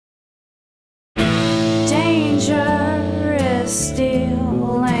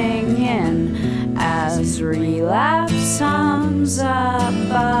looms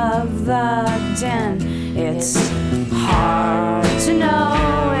above the din. It's hard to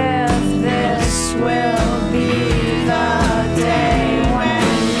know if this will be the day when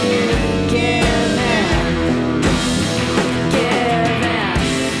you give in. Give in.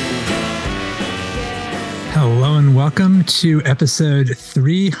 Hello and welcome to episode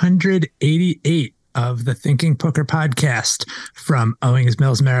 388 of the Thinking Poker Podcast from Owings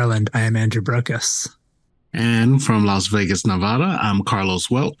Mills, Maryland. I am Andrew Brokus. And from Las Vegas, Nevada, I'm Carlos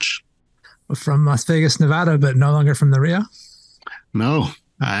Welch. From Las Vegas, Nevada, but no longer from the Rio? No,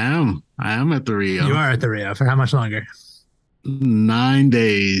 I am. I am at the Rio. You are at the Rio. For how much longer? 9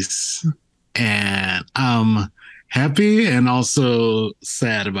 days. And I'm happy and also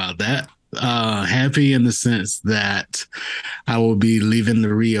sad about that. Happy in the sense that I will be leaving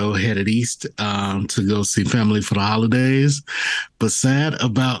the Rio, headed east to go see family for the holidays, but sad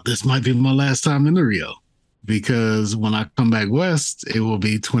about this might be my last time in the Rio, because when I come back west, it will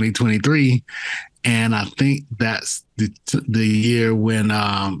be 2023, and I think that's the year when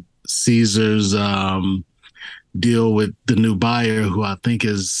Caesars deal with the new buyer, who I think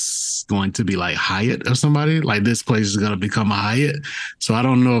is going to be like Hyatt or somebody. Like, this place is going to become a Hyatt. So I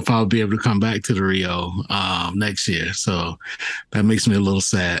don't know if I'll be able to come back to the Rio next year. So that makes me a little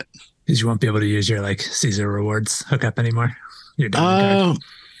sad. Because you won't be able to use your like Caesar rewards hookup anymore. Your diamond card.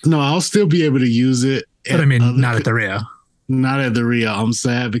 No, I'll still be able to use it. But I mean, not at the Rio. Not at the Rio. I'm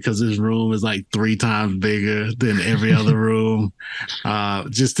sad because this room is like 3 times bigger than every other room.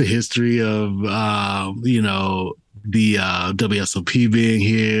 Just the history of, the WSOP being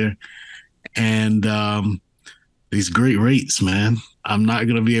here and these great rates, man. I'm not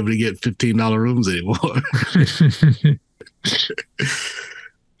going to be able to get $15 rooms anymore.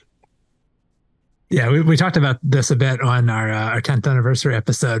 Yeah, we talked about this a bit on our 10th anniversary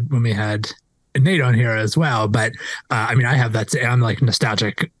episode when we had Nate on here as well, but I mean, I have that. I'm like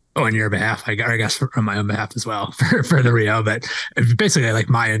nostalgic on your behalf, I guess on my own behalf as well for the Rio. But basically, like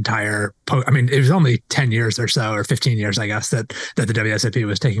my entire, it was only 10 years or so, or 15 years, I guess, that the WSOP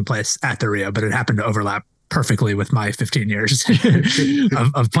was taking place at the Rio, but it happened to overlap perfectly with my 15 years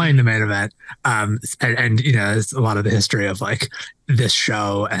of playing the main event. And it's a lot of the history of like this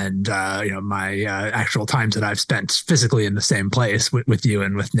show and, my actual times that I've spent physically in the same place with you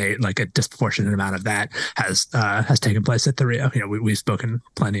and with Nate. Like a disproportionate amount of that has taken place at the Rio. We've spoken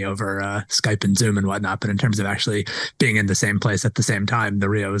plenty over Skype and Zoom and whatnot, but in terms of actually being in the same place at the same time, the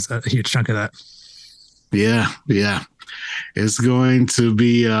Rio is a huge chunk of that. Yeah. It's going to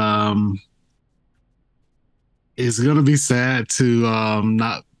be... It's gonna be sad to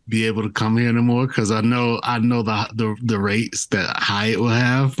not be able to come here anymore, because I know the rates that Hyatt will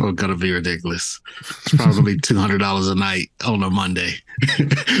have are gonna be ridiculous. It's probably $200 a night on a Monday,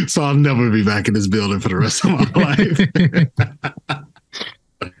 so I'll never be back in this building for the rest of my life.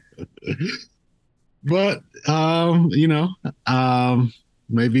 But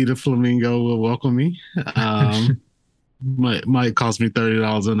maybe the Flamingo will welcome me. Might cost me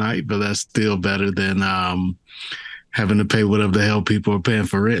 $30 a night, but that's still better than having to pay whatever the hell people are paying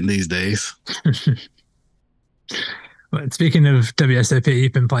for rent these days. Well, speaking of WSOP,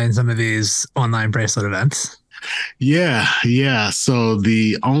 you've been playing some of these online bracelet events. Yeah. So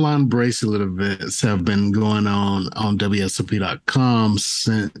the online bracelet events have been going on WSOP.com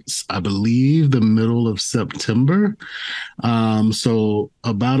since, I believe, the middle of September. So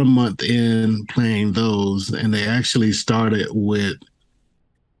about a month in playing those, and they actually started with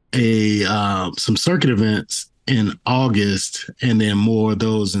some circuit events in August, and then more of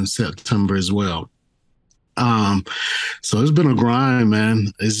those in September as well. So it's been a grind,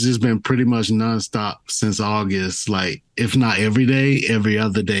 man. It's just been pretty much nonstop since August. Like, if not every day, every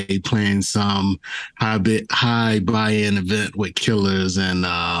other day, playing some high buy-in event with killers, and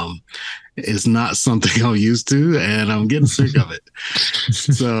it's not something I'm used to, and I'm getting sick of it.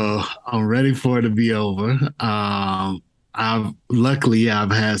 So I'm ready for it to be over. Luckily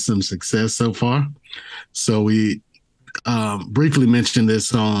I've had some success so far. So we briefly mentioned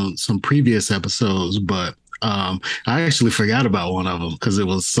this on some previous episodes, but I actually forgot about one of them because it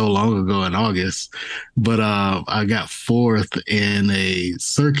was so long ago in August. But I got 4th in a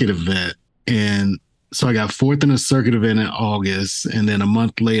circuit event, and so I got 4th in a circuit event in August, and then a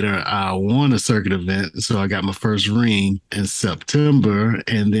month later I won a circuit event, so I got my first ring in September,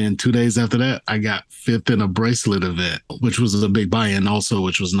 and then 2 days after that I got 5th in a bracelet event, which was a big buy-in also,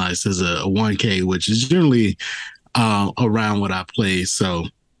 which was nice, as a 1K, which is generally around what I play. So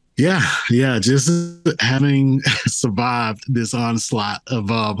Yeah. Just having survived this onslaught of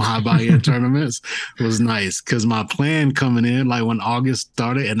high buy-in tournaments was nice because my plan coming in, like when August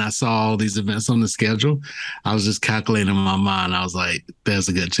started and I saw all these events on the schedule, I was just calculating in my mind. I was like, "There's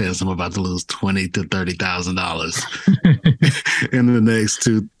a good chance I'm about to lose $20,000 to $30,000 in the next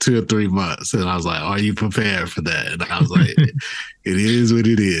two or 3 months." And I was like, "Are you prepared for that?" And I was like, "It is what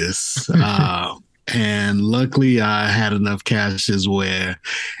it is." And luckily, I had enough cashes where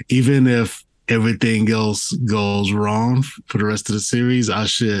even if everything else goes wrong for the rest of the series, I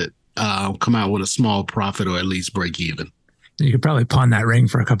should come out with a small profit or at least break even. You could probably pawn that ring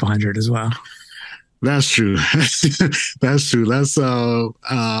for a couple hundred as well. That's true. That's true. That's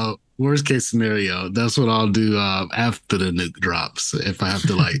worst case scenario. That's what I'll do after the nuke drops. If I have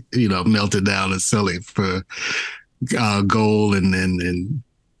to melt it down and sell it for gold and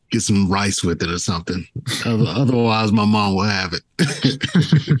get some rice with it or something. Otherwise, my mom will have it.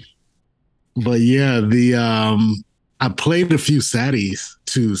 But yeah, I played a few saddies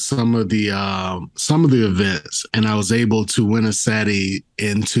to some of the events, and I was able to win a saddie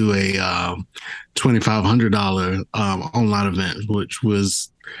into a $2,500 online event, which was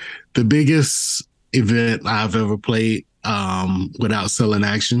the biggest event I've ever played without selling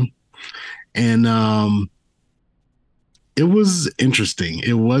action, and it was interesting.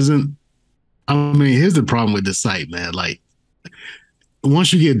 It wasn't. I mean, here's the problem with this site, man. Like,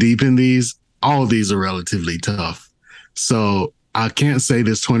 once you get deep in these, all of these are relatively tough. So I can't say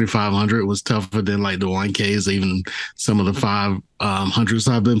this 2,500 was tougher than like the 1Ks, even some of the 500s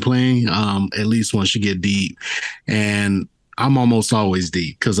I've been playing. At least once you get deep, and I'm almost always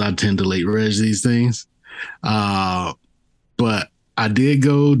deep because I tend to late reg these things. But I did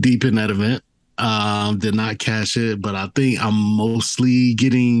go deep in that event. Did not cash it, but I think I'm mostly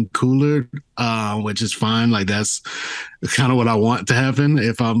getting cooler, which is fine. Like, that's kind of what I want to happen.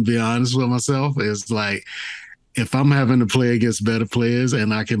 If I'm being honest with myself, is like, if I'm having to play against better players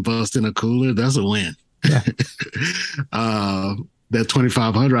and I can bust in a cooler, that's a win. Yeah. That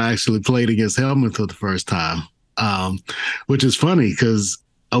 2,500, I actually played against Helmuth for the first time, which is funny because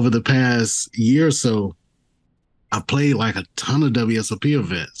over the past year or so, I played like a ton of WSOP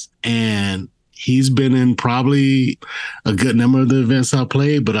events, and he's been in probably a good number of the events I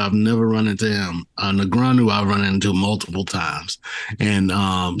played, but I've never run into him. Negreanu I've run into multiple times, and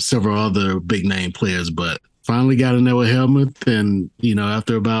several other big name players, but finally got in there with Helmuth, and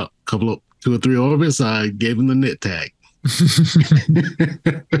after about two or three orbits, I gave him the knit tag.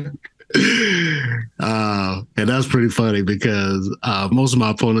 And that's pretty funny because most of my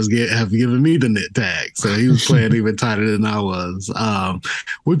opponents have given me the knit tag, so he was playing even tighter than I was.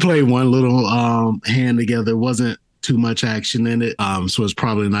 We played one little hand together. Wasn't too much action in it, so it's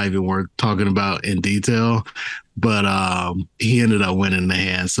probably not even worth talking about in detail. But he ended up winning the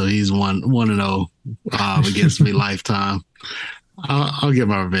hand, so he's 1-0 against me lifetime. I'll get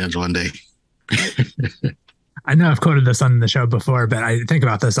my revenge one day. I know I've quoted this on the show before, but I think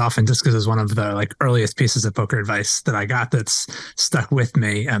about this often just because it's one of the earliest pieces of poker advice that I got that's stuck with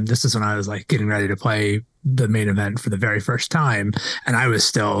me. This is when I was getting ready to play the main event for the very first time, and I was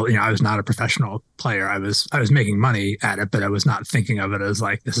still, I was not a professional player. I was making money at it, but I was not thinking of it as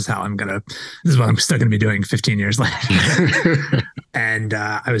this is what I'm still gonna be doing 15 years later. And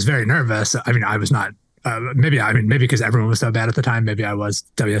I was very nervous. I mean, I was not. Maybe because everyone was so bad at the time, maybe I was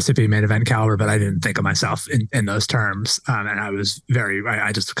WSOP main event caliber, but I didn't think of myself in those terms. And I was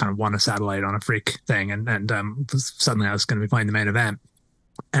I just kind of won a satellite on a freak thing, and suddenly I was going to be playing the main event.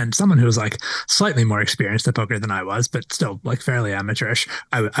 And someone who was slightly more experienced at poker than I was, but still fairly amateurish,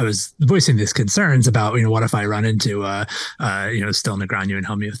 I was voicing these concerns about, what if I run into, still Negreanu and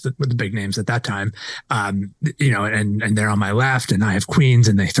Helmuth, the big names at that time, and they're on my left and I have queens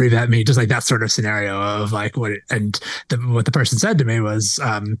and they 3-bet me, just that sort of scenario of what the person said to me was,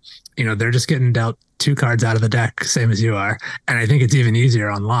 they're just getting dealt 2 cards out of the deck, same as you are. And I think it's even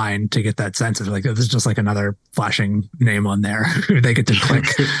easier online to get that sense of this is just another flashing name on there who they get to click,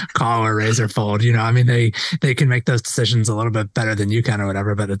 call or raise or fold. They can make those decisions a little bit better than you can or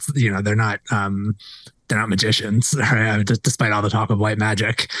whatever, but it's, they're not magicians, right? Despite all the talk of white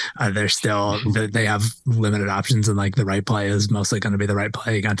magic, they're still, they have limited options, and the right play is mostly going to be the right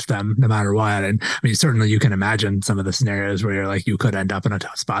play against them no matter what. And I mean, certainly you can imagine some of the scenarios where you're you could end up in a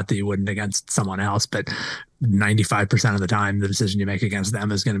tough spot that you wouldn't against someone else, but 95% of the time, the decision you make against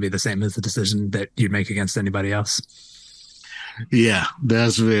them is going to be the same as the decision that you'd make against anybody else. Yeah,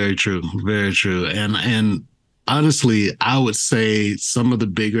 that's very true. Very true. And honestly, I would say some of the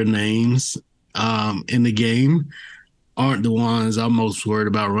bigger names in the game aren't the ones I'm most worried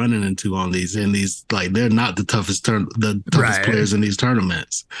about running into on these. And these, like, they're not the toughest Right. players in these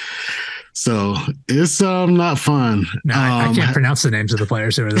tournaments. So it's not fun. No, I can't pronounce the names of the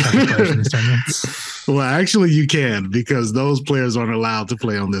players who are the toughest players in these tournaments. Well, actually, you can, because those players aren't allowed to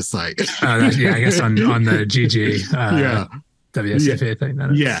play on this site. Yeah, I guess on the GG Yeah. WSCFA thing.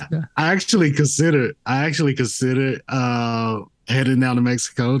 Yeah. I actually considered heading down to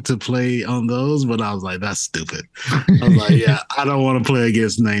Mexico to play on those, but I was like, that's stupid. I was like, yeah, I don't want to play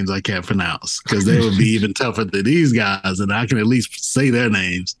against names I can't pronounce, because they would be even tougher than these guys, and I can at least say their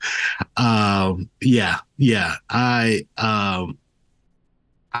names.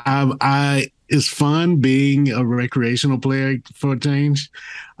 It's fun being a recreational player for a change,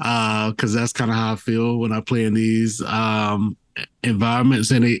 because that's kind of how I feel when I play in these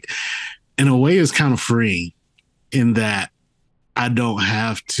environments, and it, in a way, is kind of freeing in that I don't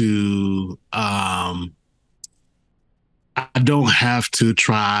have to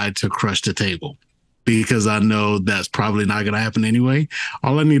try to crush the table, because I know that's probably not going to happen anyway.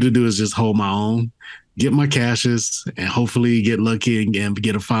 All I need to do is just hold my own, get my cashes, and hopefully get lucky and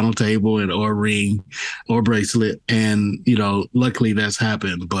get a final table and or ring or bracelet. And, you know, luckily that's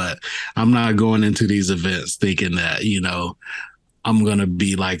happened, but I'm not going into these events thinking that, you know, I'm going to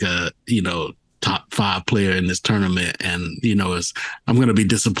be like a, you know, top 5 player in this tournament, and you know, I'm going to be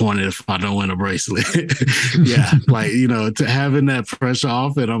disappointed if I don't win a bracelet. Yeah, like, you know, to having that pressure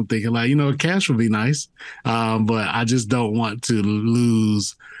off, and I'm thinking like, you know, cash would be nice, but I just don't want to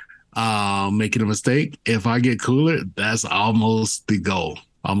lose making a mistake. If I get cooler, that's almost the goal.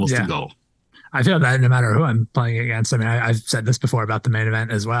 The goal. I feel that no matter who I'm playing against. I mean, I've said this before about the main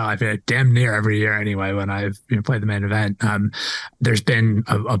event as well. I feel like damn near every year anyway, when I've played the main event, there's been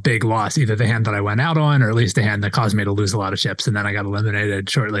a big loss, either the hand that I went out on, or at least the hand that caused me to lose a lot of chips. And then I got eliminated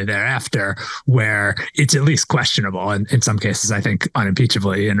shortly thereafter, where it's at least questionable. And in some cases, I think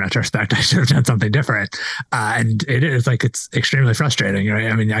unimpeachably, in retrospect, I should have done something different. And it is like, it's extremely frustrating,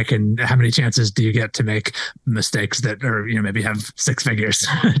 right? I mean, how many chances do you get to make mistakes that are, you know, maybe have 6 figures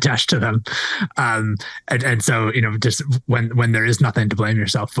attached to them? And so, you know, just when there is nothing to blame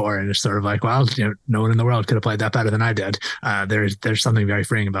yourself for, and it's sort of like, well, you know, no one in the world could have played that better than I did. There's something very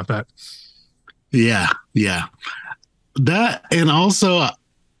freeing about that. Yeah. That, and also,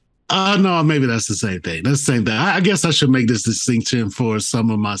 no, maybe that's the same thing. That's the same thing. I guess I should make this distinction for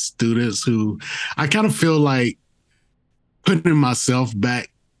some of my students who I kind of feel like putting myself back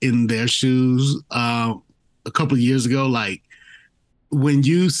in their shoes. A couple of years ago, like, when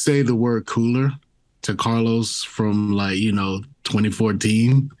you say the word cooler to Carlos from, like, you know,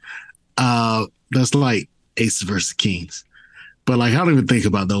 2014, that's like Aces versus Kings. But like, I don't even think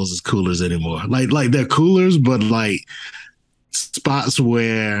about those as coolers anymore. Like they're coolers, but like spots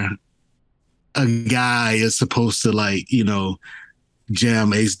where a guy is supposed to, like, you know,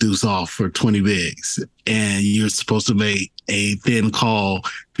 jam ace deuce off for 20 bigs, and you're supposed to make a thin call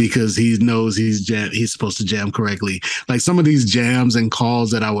because he knows he's supposed to jam correctly. Like, some of these jams and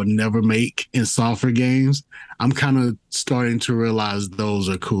calls that I would never make in softer games, I'm kind of starting to realize those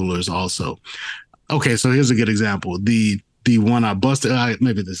are coolers also. Okay, so here's a good example. The one I busted,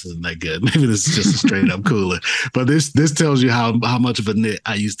 maybe this isn't that good. Maybe this is just a straight up cooler. But this tells you how much of a nit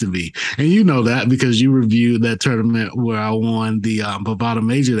I used to be. And you know that because you reviewed that tournament where I won the Bovada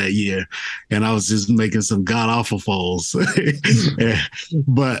Major that year. And I was just making some god-awful folds.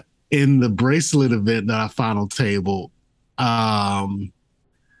 But in the bracelet event that I final table, my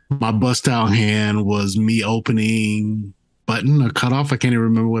bust out hand was me opening button or cutoff. I can't even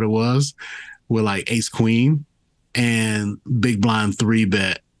remember what it was. With like ace queen. And big blind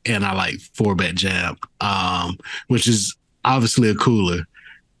 3-bet, and I like 4-bet jam, which is obviously a cooler.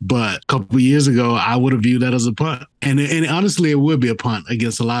 But a couple of years ago, I would have viewed that as a punt. And honestly, it would be a punt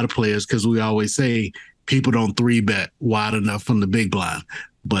against a lot of players, because we always say people don't 3-bet wide enough from the big blind.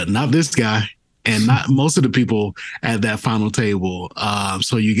 But not this guy, and not most of the people at that final table.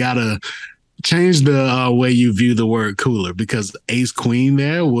 So you got to change the way you view the word cooler, because ace queen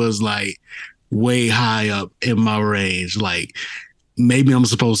there was like way high up in my range. Like, maybe I'm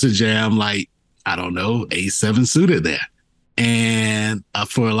supposed to jam, like, I don't know, A7 suited there. And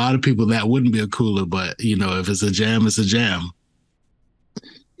for a lot of people, that wouldn't be a cooler, but, you know, if it's a jam, it's a jam.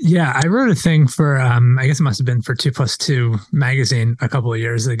 Yeah, I wrote a thing for, I guess it must have been for 2+2 magazine a couple of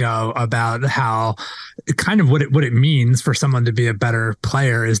years ago, about how kind of what it means for someone to be a better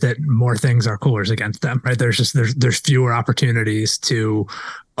player is that more things are coolers against them, right? There's fewer opportunities to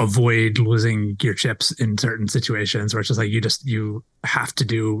avoid losing your chips in certain situations where it's just like you have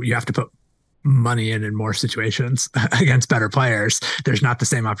to put money in more situations against better players, there's not the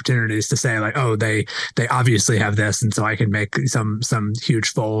same opportunities to say like, oh, they obviously have this, and so I can make some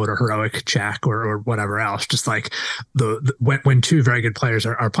huge fold or heroic check or whatever else. Just like when two very good players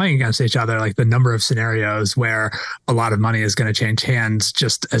are playing against each other, like the number of scenarios where a lot of money is going to change hands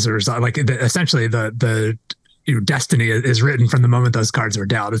just as a result, like essentially the destiny is written from the moment those cards are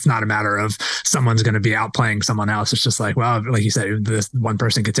dealt. It's not a matter of someone's going to be outplaying someone else. It's just like, well, like you said, this one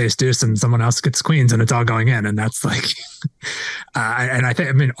person gets ace deuce and someone else gets queens, and it's all going in. And that's like, and I think,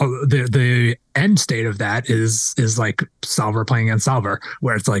 I mean, the end state of that is like solver playing against solver,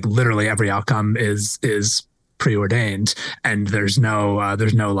 where it's like literally every outcome is preordained, and there's no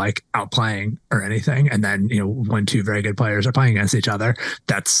like outplaying or anything. And then, when two very good players are playing against each other,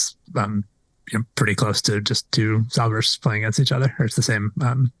 that's pretty close to just two solvers playing against each other, or it's the same.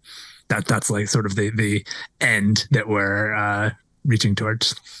 That's like sort of the end that we're reaching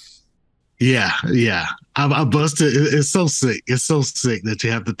towards. Yeah. I busted. It's so sick. It's so sick that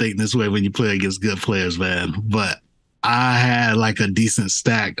you have to think this way when you play against good players, man. But I had like a decent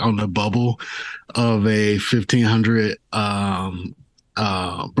stack on the bubble of a 1,500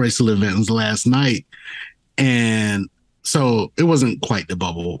 bracelet events last night, and so it wasn't quite the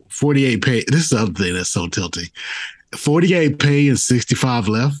bubble. 48 pay. This is the other thing that's so tilting. 48 pay and 65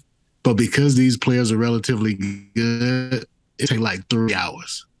 left. But because these players are relatively good, it takes like 3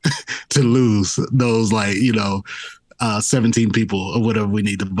 hours to lose those 17 people or whatever we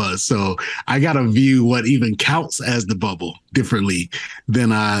need to buzz. So I got to view what even counts as the bubble differently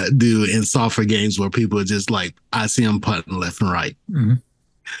than I do in softer games where people are just like, I see them putting left and right. Mm-hmm.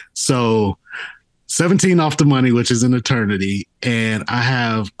 So 17 off the money, which is an eternity, and I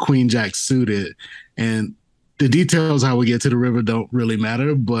have Queen Jack suited, and the details how we get to the river don't really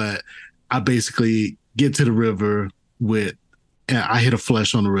matter, but I basically get to the river I hit a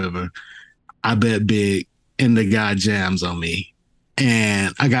flush on the river, I bet big, and the guy jams on me,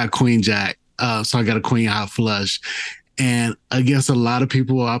 and I got Queen Jack, so I got a queen high flush, and against a lot of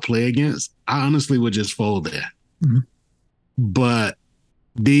people I play against, I honestly would just fold there. Mm-hmm. But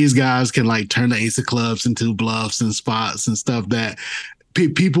these guys can like turn the ace of clubs into bluffs and spots and stuff that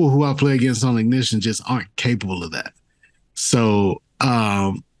people who I play against on Ignition just aren't capable of that. So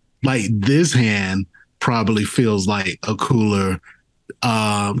like this hand probably feels like a cooler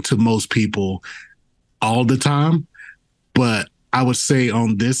to most people all the time. But I would say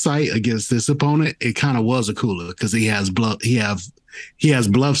on this site against this opponent, it kind of was a cooler because he has bluffs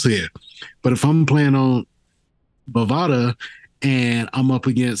here. But if I'm playing on Bovada and I'm up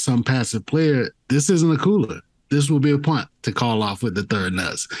against some passive player, this isn't a cooler. This will be a punt to call off with the third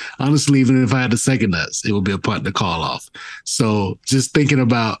nuts. Honestly, even if I had the second nuts, it would be a punt to call off. So just thinking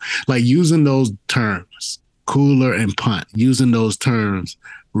about like using those terms, cooler and punt, using those terms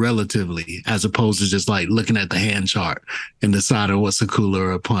relatively, as opposed to just like looking at the hand chart and deciding what's a cooler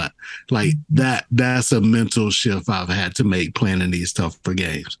or a punt. Like that's a mental shift I've had to make playing in these tougher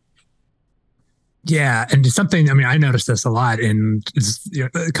games. Yeah, and it's something, I mean, I noticed this a lot in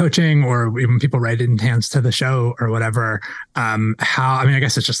coaching or even people write in hands to the show or whatever. I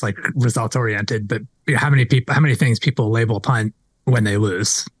guess it's just like results oriented, but how many things people label punt when they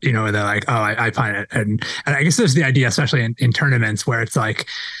lose, they're like, oh, I punt it. And I guess there's the idea, especially in tournaments where it's like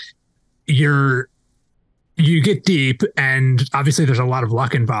you get deep, and obviously there's a lot of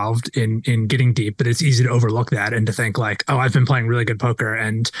luck involved in getting deep, but it's easy to overlook that and to think like, oh, I've been playing really good poker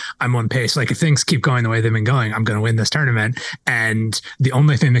and I'm on pace. Like if things keep going the way they've been going, I'm going to win this tournament. And the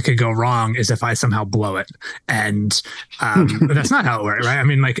only thing that could go wrong is if I somehow blow it. And that's not how it works, right? I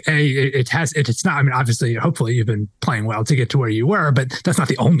mean, like it's not, I mean, obviously, hopefully you've been playing well to get to where you were, but that's not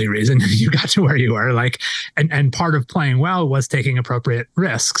the only reason you got to where you were. Like, and part of playing well was taking appropriate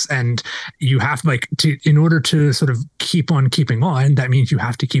risks. And you have in order to sort of keep on keeping on, that means you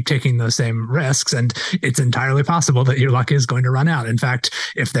have to keep taking those same risks, and it's entirely possible that your luck is going to run out. In fact,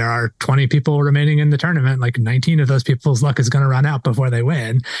 if there are 20 people remaining in the tournament, like 19 of those people's luck is going to run out before they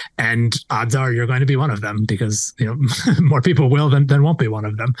win, and odds are you're going to be one of them because more people will than won't be one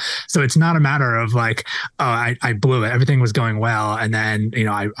of them. So it's not a matter of like, oh, I blew it, everything was going well, and then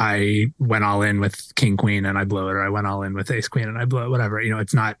I went all in with king queen and I blew it, or I went all in with ace queen and I blew it, whatever.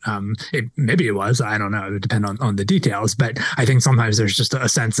 It's not maybe it was, I don't know, it would depend on the details, but I think sometimes there's just a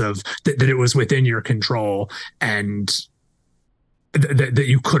sense of that it was within your control, and that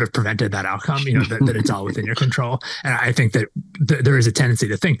you could have prevented that outcome, that it's all within your control. And I think that there is a tendency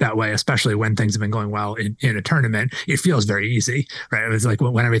to think that way, especially when things have been going well in a tournament. It feels very easy, right? It was like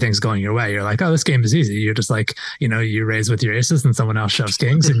when everything's going your way, you're like, oh, this game is easy. You're just like, you raise with your aces and someone else shoves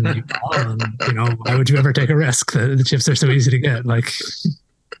kings and why would you ever take a risk? The chips are so easy to get. Like,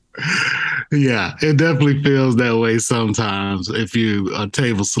 Yeah, it definitely feels that way sometimes if you are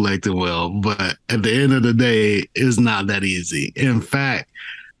table selecting well. But at the end of the day, it's not that easy. In fact,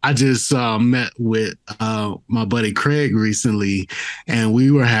 I just met with my buddy Craig recently, and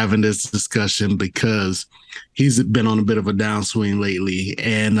we were having this discussion because he's been on a bit of a downswing lately.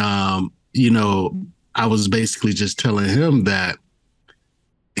 And, I was basically just telling him that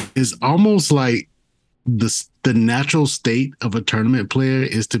it's almost like the natural state of a tournament player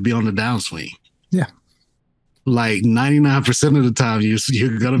is to be on the downswing. Yeah. Like 99% of the time,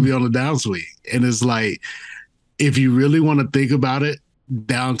 you're going to be on the downswing. And it's like, if you really want to think about it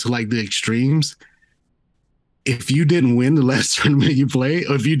down to like the extremes, if you didn't win the last tournament you played,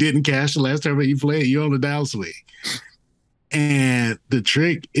 or if you didn't cash the last tournament you played, you're on the downswing. And the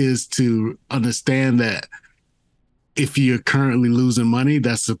trick is to understand that if you're currently losing money,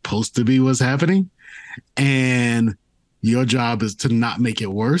 that's supposed to be what's happening. And your job is to not make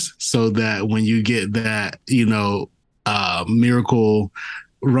it worse so that when you get that, miracle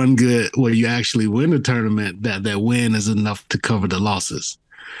run good where you actually win the tournament, that win is enough to cover the losses.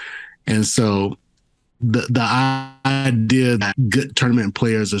 And so the idea that good tournament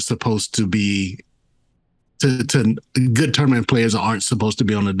players are supposed to be good tournament players aren't supposed to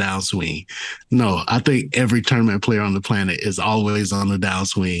be on the downswing. No, I think every tournament player on the planet is always on the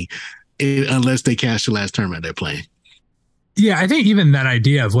downswing unless they cash the last tournament they're playing. Yeah, I think even that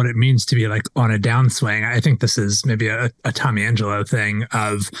idea of what it means to be like on a downswing, I think this is maybe a Tommy Angelo thing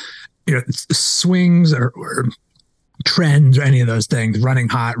of, swings or trends or any of those things, running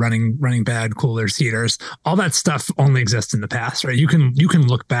hot, running bad, coolers, heaters, all that stuff only exists in the past, right? You can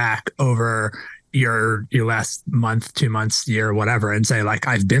look back over your last month, 2 months, year, whatever, and say like,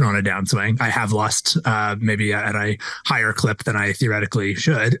 I've been on a downswing. I have lost maybe at a higher clip than I theoretically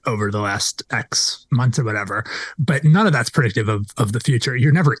should over the last X months or whatever. But none of that's predictive of the future.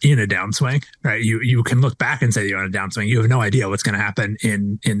 You're never in a downswing, right? You can look back and say you're on a downswing. You have no idea what's going to happen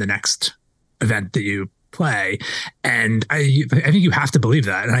in the next event that you play. And I think you have to believe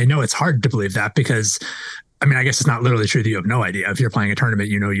that. And I know it's hard to believe that because, I mean, I guess it's not literally true that you have no idea. If you're playing a tournament,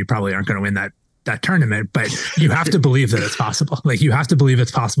 you probably aren't going to win that tournament, but you have to believe that it's possible. Like, you have to believe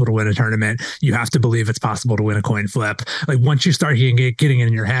it's possible to win a tournament. You have to believe it's possible to win a coin flip. Like, once you start getting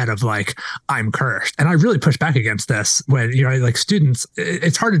in your head of like, I'm cursed. And I really push back against this when, like students,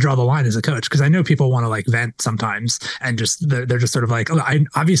 it's hard to draw the line as a coach. Cause I know people want to like vent sometimes and just, they're just sort of like,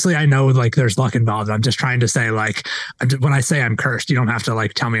 I know like there's luck involved. I'm just trying to say like, when I say I'm cursed, you don't have to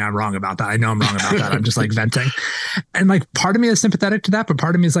like tell me I'm wrong about that. I know I'm wrong about that. I'm just like venting. And like, part of me is sympathetic to that, but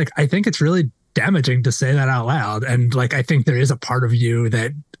part of me is like, I think it's really damaging to say that out loud. And like, I think there is a part of you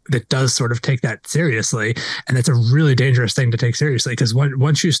that does sort of take that seriously. And it's a really dangerous thing to take seriously, because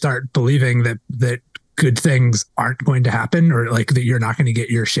once you start believing that good things aren't going to happen, or like that you're not going to get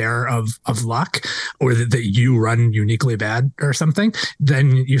your share of luck, or that you run uniquely bad or something,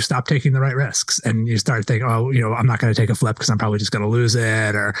 then you stop taking the right risks and you start thinking, I'm not going to take a flip because I'm probably just going to lose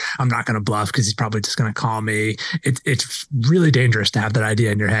it, or I'm not going to bluff because he's probably just going to call me. It's really dangerous to have that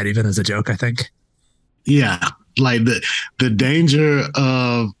idea in your head, even as a joke, I think. Yeah. Like the danger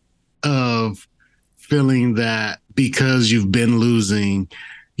of feeling that because you've been losing,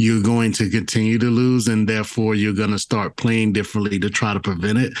 you're going to continue to lose, and therefore you're going to start playing differently to try to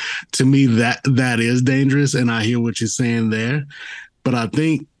prevent it. To me, that is dangerous, and I hear what you're saying there. But I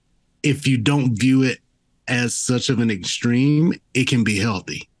think if you don't view it as such of an extreme, it can be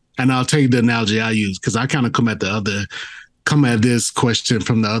healthy. And I'll tell you the analogy I use, because I kind of come at this question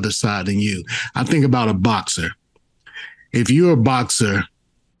from the other side than you. I think about a boxer. If you're a boxer,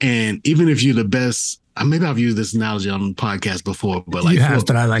 and even if you're the best, maybe I've used this analogy on the podcast before, but like, you have,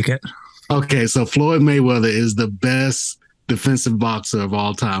 but I like it. Okay, so Floyd Mayweather is the best defensive boxer of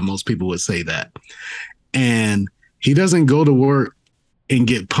all time. Most people would say that. And he doesn't go to work and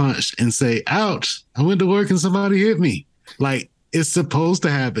get punched and say, ouch, I went to work and somebody hit me. Like, it's supposed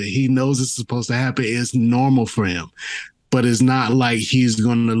to happen. He knows it's supposed to happen. It's normal for him. But it's not like he's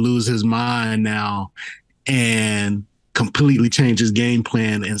going to lose his mind now and completely change his game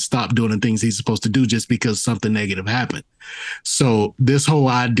plan and stop doing the things he's supposed to do just because something negative happened. So this whole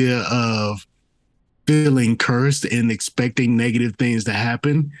idea of feeling cursed and expecting negative things to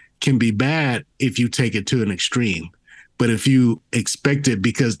happen can be bad if you take it to an extreme. But if you expect it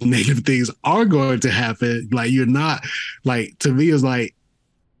because negative things are going to happen, like, you're not, like, to me, it's like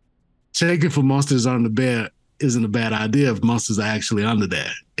checking for monsters on the bed isn't a bad idea if monsters are actually under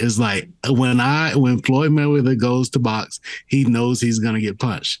there. It's like when Floyd Mayweather goes to box, he knows he's going to get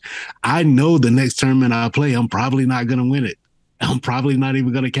punched. I know the next tournament I play, I'm probably not going to win it. I'm probably not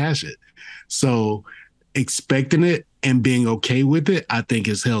even going to cash it. So expecting it and being okay with it, I think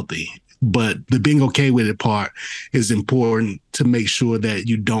is healthy. But the being okay with it part is important to make sure that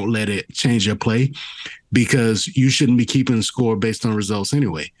you don't let it change your play, because you shouldn't be keeping score based on results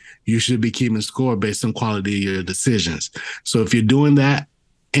anyway. You should be keeping score based on quality of your decisions. So if you're doing that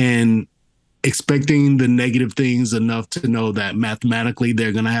and expecting the negative things enough to know that mathematically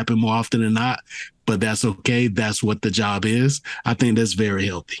they're going to happen more often than not, but that's okay. That's what the job is. I think that's very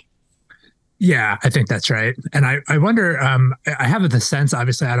healthy. Yeah, I think that's right. And I wonder, I have the sense,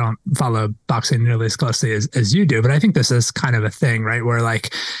 obviously I don't follow boxing nearly as closely as you do, but I think this is kind of a thing, right? Where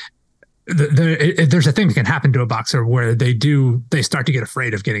like there's a thing that can happen to a boxer where they start to get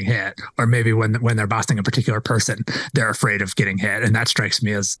afraid of getting hit, or maybe when they're boxing a particular person, they're afraid of getting hit. And that strikes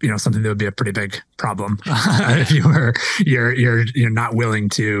me as, something that would be a pretty big problem if you're not willing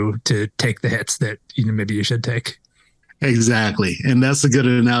to take the hits that maybe you should take. Exactly. And that's a good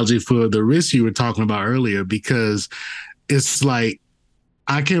analogy for the risk you were talking about earlier, because it's like,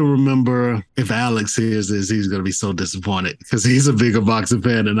 I can remember, if Alex hears this, he's going to be so disappointed because he's a bigger boxing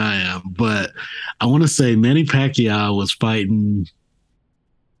fan than I am. But I want to say Manny Pacquiao was fighting,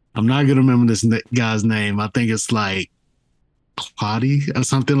 I'm not going to remember this guy's name. I think it's like Clottey or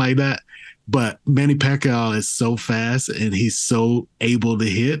something like that. But Manny Pacquiao is so fast and he's so able to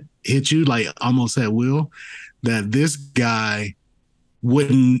hit you like almost at will, that this guy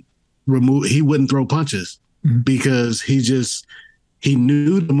wouldn't throw punches because he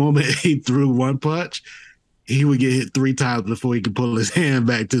knew the moment he threw one punch, he would get hit 3 times before he could pull his hand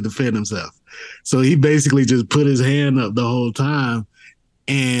back to defend himself. So he basically just put his hand up the whole time,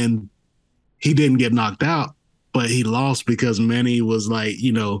 and he didn't get knocked out, but he lost because Manny was like,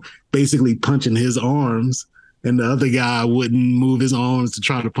 basically punching his arms, and the other guy wouldn't move his arms to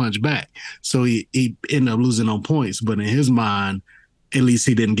try to punch back. So he ended up losing on points, but in his mind, at least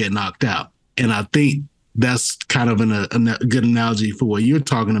he didn't get knocked out. And I think that's kind of a good analogy for what you're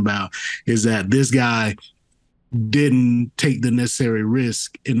talking about, is that this guy didn't take the necessary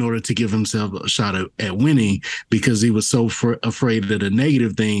risk in order to give himself a shot at winning, because he was so afraid of the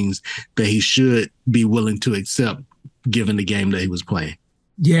negative things that he should be willing to accept given the game that he was playing.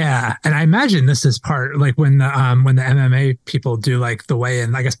 Yeah, and I imagine this is part, like when the MMA people do like the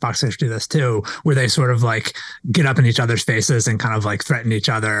weigh-in, I guess boxers do this too, where they sort of like get up in each other's faces and kind of like threaten each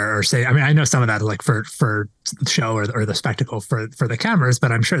other or say, I mean, I know some of that is like for show or the spectacle for the cameras,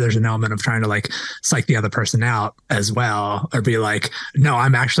 but I'm sure there's an element of trying to like psych the other person out as well, or be like, no,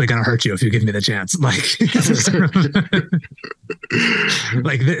 I'm actually going to hurt you if you give me the chance. Like,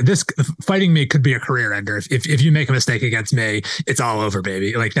 like this fighting me could be a career ender. If you make a mistake against me, it's all over,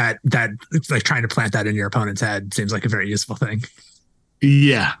 baby. Like that it's like trying to plant that in your opponent's head seems like a very useful thing.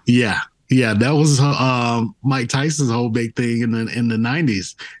 Yeah. That was Mike Tyson's whole big thing in the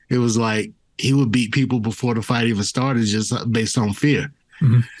 90s. It was like he would beat people before the fight even started just based on fear.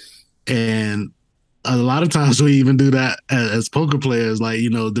 Mm-hmm. And a lot of times we even do that as poker players, like,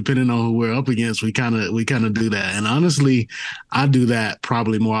 depending on who we're up against, we kind of do that. And honestly, I do that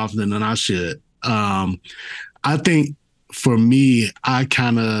probably more often than I should. I think for me, I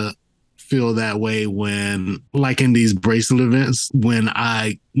kind of feel that way when, like in these bracelet events, when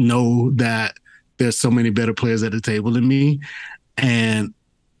I know that there's so many better players at the table than me, and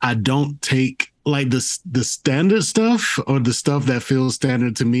I don't take like the standard stuff or the stuff that feels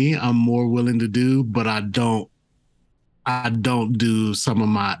standard to me, I'm more willing to do, but I don't do some of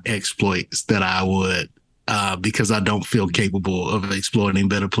my exploits that I would, because I don't feel capable of exploiting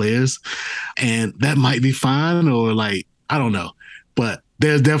better players. And that might be fine, or like, I don't know, but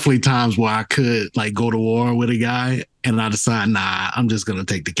there's definitely times where I could like go to war with a guy and I decide, nah, I'm just going to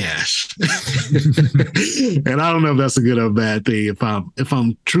take the cash. And I don't know if that's a good or bad thing if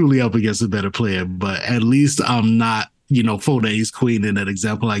I'm truly up against a better player, but at least I'm not, fold ace queen in that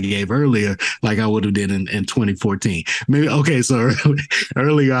example I gave earlier, like I would have did in 2014. Maybe, okay, so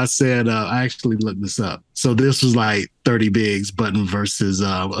earlier I said, I actually looked this up. So this was like 30 bigs button versus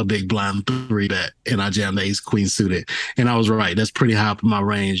a big blind 3-bet, and I jammed the ace queen suited. And I was right. That's pretty high up in my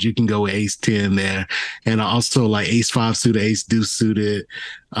range. You can go with ace 10 there. And I also like ace 5 suited, ace deuce suited,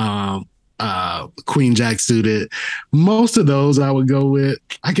 queen jack suited. Most of those I would go with.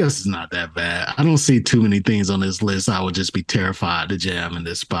 I guess it's not that bad. I don't see too many things on this list I would just be terrified to jam in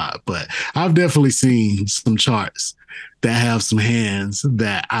this spot, but I've definitely seen some charts that have some hands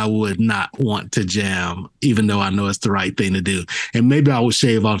that I would not want to jam, even though I know it's the right thing to do. And maybe I would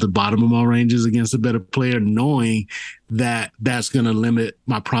shave off the bottom of my ranges against a better player, knowing that that's going to limit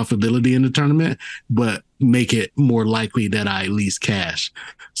my profitability in the tournament, but make it more likely that I at least cash.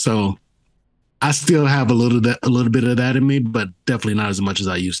 So I still have a little bit of that in me, but definitely not as much as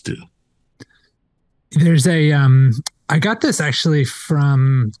I used to. There's a I got this actually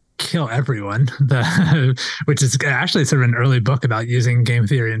from Kill Everyone, the which is actually sort of an early book about using game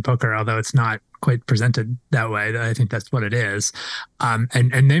theory in poker, although it's not quite presented that way. I think that's what it is.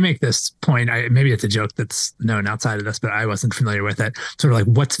 And they make this point. Maybe it's a joke that's known outside of this, but I wasn't familiar with it. Sort of like,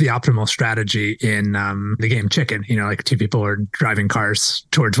 what's the optimal strategy in the game Chicken? You know, like two people are driving cars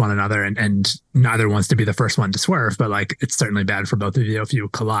towards one another, and neither wants to be the first one to swerve, but like it's certainly bad for both of you if you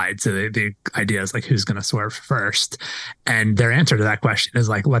collide. So the idea is like, who's going to swerve first? And their answer to that question is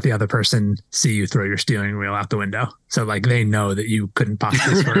like, let the other person see you throw your steering wheel out the window. So like they know that you couldn't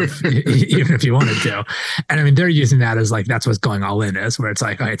possibly swerve even if you wanted to. And I mean, they're using that as like, that's what's going all in is, where it's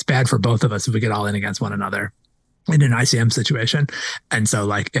like, it's bad for both of us if we get all in against one another in an ICM situation. And so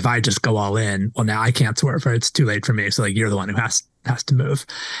like, if I just go all in, well, now I can't swerve, or it's too late for me. So like, you're the one who has to move.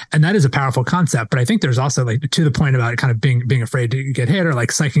 And that is a powerful concept. But I think there's also like, to the point about kind of being afraid to get hit, or like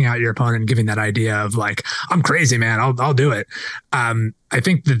psyching out your opponent and giving that idea of like, I'm crazy, man, I'll do it. I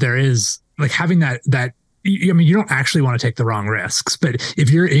think that there is like having that I mean, you don't actually want to take the wrong risks, but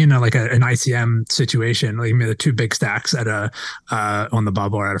if you're in an ICM situation, like maybe the two big stacks at on the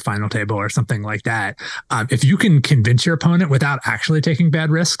bubble or at a final table or something like that, if you can convince your opponent without actually taking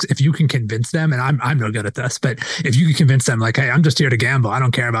bad risks, if you can convince them, and I'm no good at this, but if you can convince them like, hey, I'm just here to gamble, I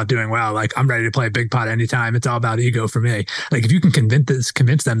don't care about doing well, like I'm ready to play a big pot anytime, it's all about ego for me. Like if you can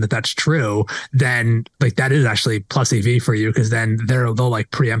convince them that that's true, then like that is actually plus EV for you, because then they'll like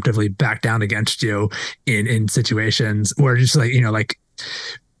preemptively back down against you in situations where just like, you know, like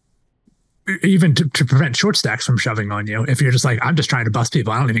even to prevent short stacks from shoving on you. If you're just like, I'm just trying to bust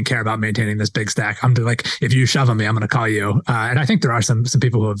people, I don't even care about maintaining this big stack. I'm like, if you shove on me, I'm going to call you. And I think there are some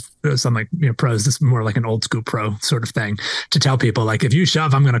people who have some like, you know, pros, this is more like an old school pro sort of thing, to tell people like, if you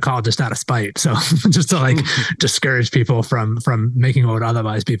shove, I'm going to call just out of spite. So just to like discourage people from making what would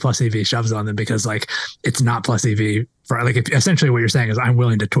otherwise be plus EV shoves on them, because like it's not plus EV. For like, if essentially what you're saying is I'm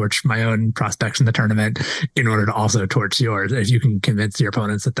willing to torch my own prospects in the tournament in order to also torch yours. If you can convince your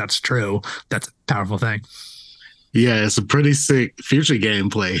opponents that that's true, that's a powerful thing. Yeah, it's a pretty sick future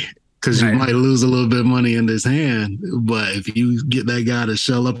gameplay, because you might lose a little bit of money in this hand, but if you get that guy to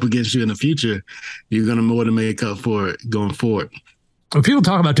shell up against you in the future, you're going to more than make up for it going forward. Well, people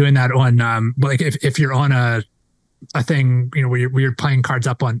talk about doing that on like if you're on a thing, you know, where you're playing cards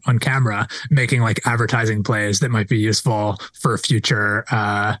up on camera, making like advertising plays that might be useful for future,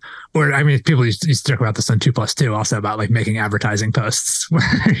 or I mean, people used to talk about this on 2+2 also, about like making advertising posts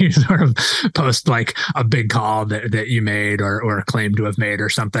where you sort of post like a big call that you made or claim to have made or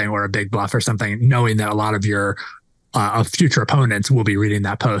something, or a big bluff or something, knowing that a lot of your of future opponents will be reading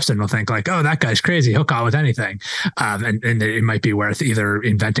that post and will think like, oh, that guy's crazy, he'll call with anything. And it might be worth either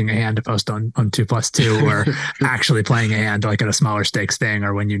inventing a hand to post on 2+2 or actually playing a hand like at a smaller stakes thing,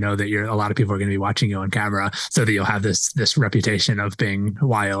 or when you know that a lot of people are going to be watching you on camera, so that you'll have this reputation of being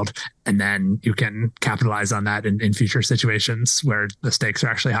wild, and then you can capitalize on that in future situations where the stakes are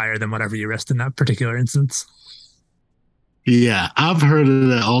actually higher than whatever you risked in that particular instance. Yeah, I've heard of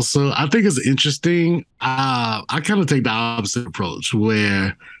that also. I think it's interesting. I kind of take the opposite approach,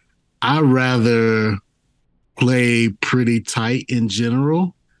 where I rather play pretty tight in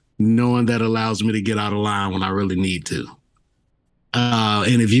general, knowing that allows me to get out of line when I really need to.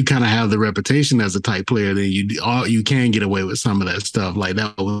 And if you kind of have the reputation as a tight player, then you can get away with some of that stuff. Like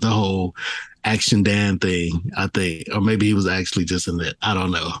that was the whole Action Dan thing, I think, or maybe he was actually just in it. I don't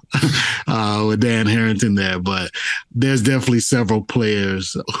know, with Dan Harrington there. But there's definitely several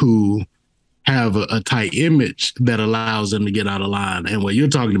players who have a tight image that allows them to get out of line. And what you're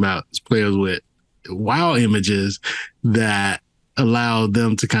talking about is players with wild images that allow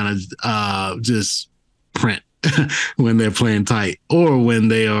them to kind of just print when they're playing tight, or when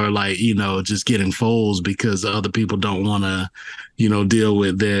they are like, you know, just getting folds because other people don't want to, you know, deal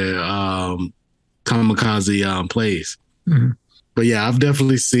with their kamikaze plays. Mm-hmm. But yeah, I've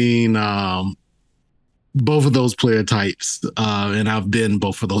definitely seen both of those player types, and I've been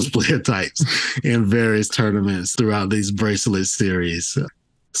both of those player types in various tournaments throughout these bracelet series.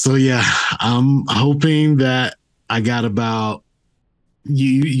 So yeah, I'm hoping that I got about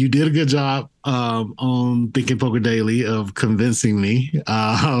you did a good job on Thinking Poker Daily of convincing me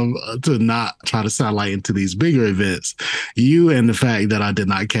to not try to satellite into these bigger events. You and the fact that I did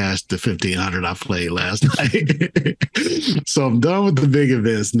not cash the 1,500 I played last night. So I'm done with the big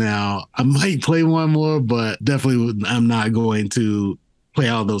events now. I might play one more, but definitely I'm not going to play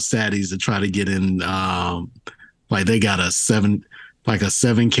all those saddies to try to get in. Like they got a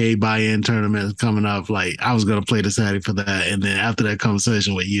 7K buy-in tournament coming up. Like I was going to play the Saturday for that. And then after that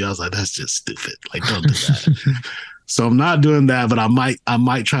conversation with you, I was like, that's just stupid. Like, don't do that. So I'm not doing that, but I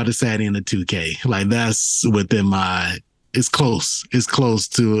might try to sat in a 2K. Like that's within my. It's close. It's close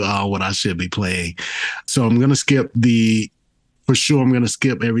to what I should be playing. So I'm gonna skip for sure. I'm gonna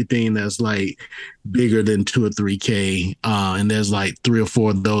skip everything that's like bigger than 2 or 3K, and there's like 3 or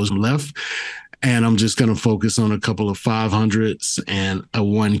 4 of those left. And I'm just gonna focus on a couple of 500s and a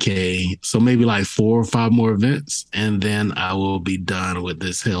 1K. So maybe like 4 or 5 more events, and then I will be done with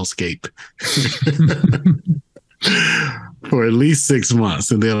this hellscape. For at least 6 months,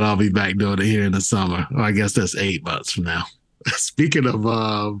 and then I'll be back doing it here in the summer. Or I guess that's 8 months from now. Speaking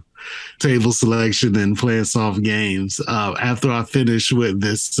of table selection and playing soft games, after I finish with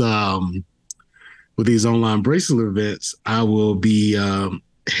this, with these online bracelet events, I will be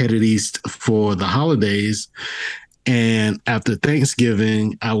headed east for the holidays. And after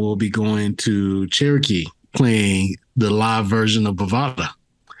Thanksgiving, I will be going to Cherokee playing the live version of Bovada.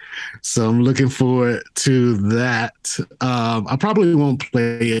 So I'm looking forward to that. I probably won't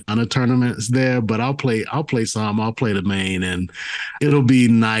play a ton of tournaments there, but I'll play some. I'll play the main, and it'll be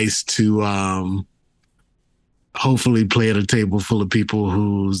nice to hopefully play at a table full of people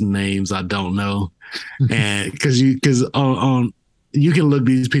whose names I don't know. And because you can look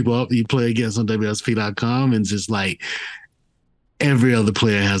these people up you play against on WSP.com, and just like every other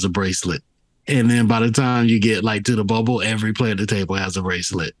player has a bracelet. And then by the time you get like to the bubble, every player at the table has a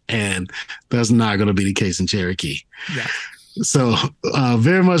bracelet. And that's not going to be the case in Cherokee. Yeah. So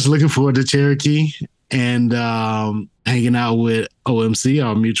very much looking forward to Cherokee and hanging out with OMC,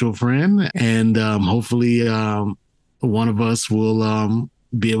 our mutual friend. And hopefully one of us will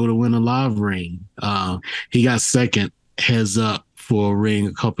be able to win a live ring. He got second heads up for a ring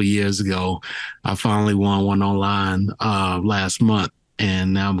a couple years ago. I finally won one online last month.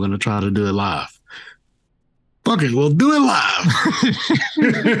 And now I'm going to try to do it live. Fuck it, we'll do it live.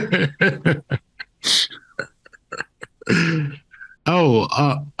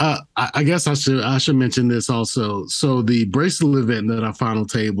 I guess I should mention this also. So the bracelet event that I final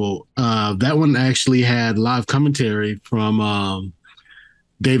table, that one actually had live commentary from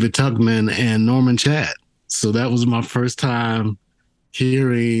David Tuckman and Norman Chad. So that was my first time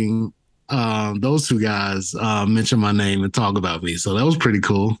hearing those 2 guys mention my name and talk about me. So that was pretty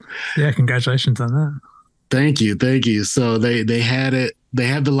cool. Yeah, congratulations on that. Thank you. So they had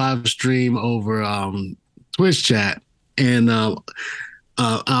the live stream over Twitch chat, and I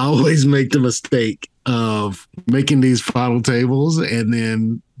always make the mistake of making these final tables and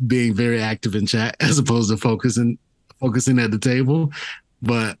then being very active in chat as opposed to focusing at the table.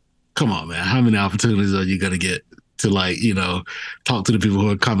 But come on, man, how many opportunities are you gonna get to talk to the people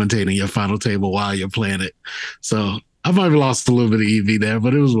who are commentating your final table while you're playing it? So I might have lost a little bit of EV there,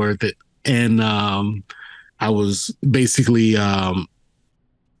 but it was worth it. And I was basically they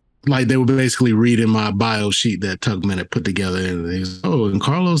were basically reading my bio sheet that Tuckman had put together, and he was, and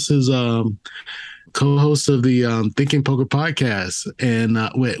Carlos is co-host of the Thinking Poker podcast and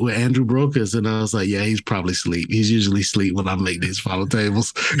with Andrew Brokus. And I was like, yeah, he's probably asleep. He's usually asleep when I make these final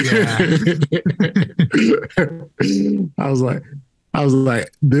tables. Yeah. I was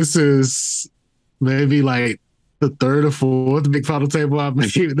like, this is maybe like the 3rd or 4th big final table I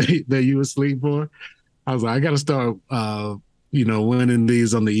made that you were asleep for. I was like, I got to start, winning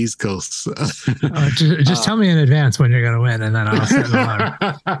these on the East Coast. Just tell me in advance when you're going to win, and then I'll set an alarm.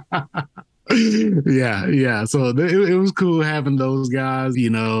 Yeah. So it was cool having those guys.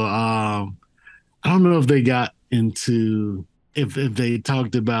 I don't know if they got into if they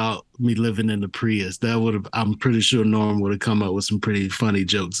talked about me living in the Prius. That would have. I'm pretty sure Norm would have come up with some pretty funny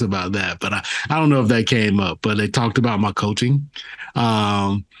jokes about that. But I don't know if that came up. But they talked about my coaching.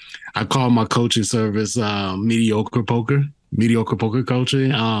 I call my coaching service mediocre poker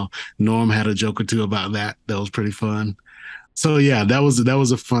coaching. Norm had a joke or two about that. That was pretty fun. So yeah, that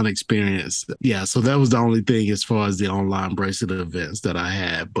was a fun experience. Yeah, so that was the only thing as far as the online bracelet events that I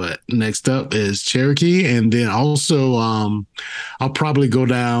had. But next up is Cherokee, and then also I'll probably go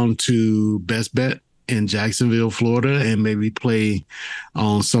down to Best Bet in Jacksonville, Florida, and maybe play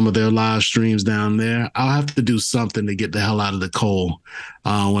on some of their live streams down there. I'll have to do something to get the hell out of the cold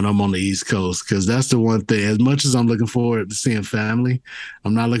when I'm on the East Coast, because that's the one thing. As much as I'm looking forward to seeing family,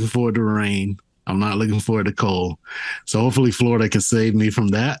 I'm not looking forward to rain. I'm not looking forward to cold. So hopefully Florida can save me from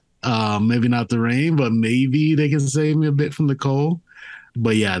that. Maybe not the rain, but maybe they can save me a bit from the cold.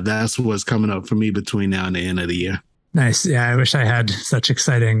 But yeah, that's what's coming up for me between now and the end of the year. Nice. Yeah, I wish I had such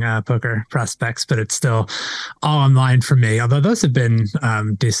exciting poker prospects, but it's still all online for me. Although those have been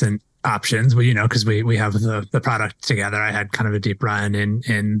decent options, well, because we have the product together. I had kind of a deep run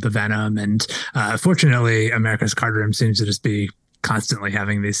in the Venom, and fortunately, America's Card Room seems to just be constantly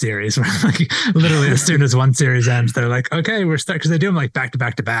having these series where like literally as soon as one series ends, they're like, okay, we're stuck, because they do them like back to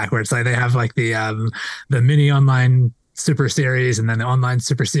back to back, where it's like they have like the mini online super series and then the online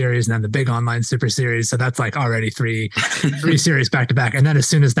super series and then the big online super series. So that's like already three series back to back. And then as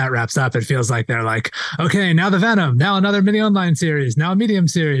soon as that wraps up, it feels like they're like, okay, now the Venom, now another mini online series, now a medium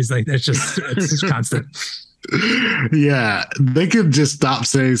series. Like it's just constant. Yeah, they could just stop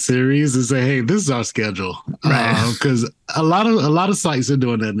saying series and say, "Hey, this is our schedule." Right. Because a lot of sites are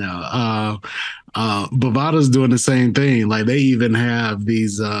doing that now. Bovada's doing the same thing. Like they even have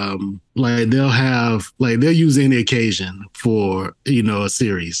these, like they'll use any occasion for a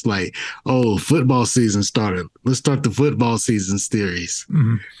series. Like, oh, football season started. Let's start the football season series.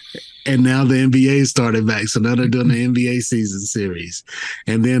 Mm-hmm. And now the NBA started back, so now they're doing the NBA season series,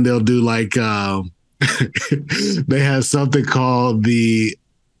 and then they'll do like. They had something called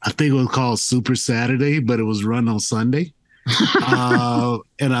I think it was called Super Saturday, but it was run on Sunday.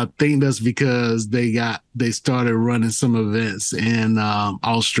 And I think that's because they started running some events in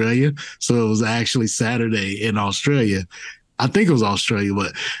Australia. So it was actually Saturday in Australia. I think it was Australia,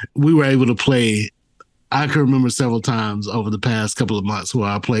 but we were able to play. I can remember several times over the past couple of months where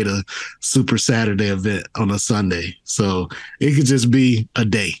I played a Super Saturday event on a Sunday. So it could just be a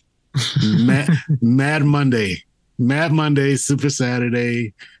day. Mad Monday, Super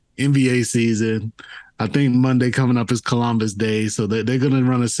Saturday, NBA season. I think Monday coming up is Columbus Day, so they're going to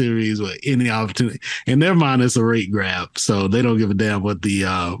run a series with any opportunity. In their mind, it's a rate grab, so they don't give a damn what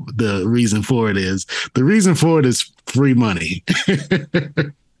the reason for it is. The reason for it is free money.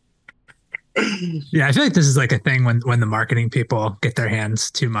 Yeah, I feel like this is like a thing when the marketing people get their hands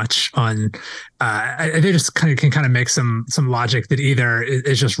too much on, they just can make some logic that either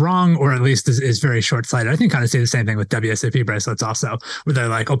is just wrong or at least is very short sighted. I think kind of see the same thing with WSOP bracelets also, where they're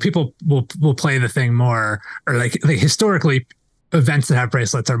like, oh, people will play the thing more, or like historically. Events that have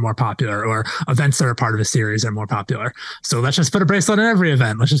bracelets are more popular, or events that are part of a series are more popular. So let's just put a bracelet on every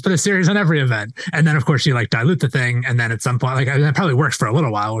event. Let's just put a series on every event. And then of course you like dilute the thing. And then at some point, like that probably works for a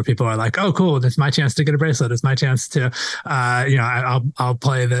little while where people are like, oh, cool. It's my chance to get a bracelet. It's my chance to, I'll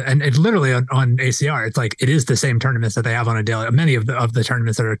play and it literally on ACR, it's like, it is the same tournaments that they have on a daily. Many of the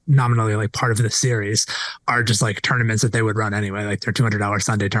tournaments that are nominally like part of the series are just like tournaments that they would run anyway. Like their $200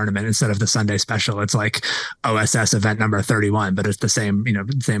 Sunday tournament instead of the Sunday special. It's like OSS event number 31, but it's the same,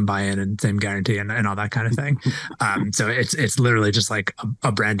 same buy-in and same guarantee and all that kind of thing. So it's literally just like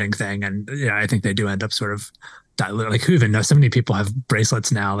a branding thing. And yeah, I think they do end up sort of like, who even knows? So many people have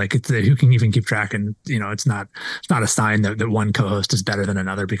bracelets now. Like who can even keep track? And it's not a sign that one co-host is better than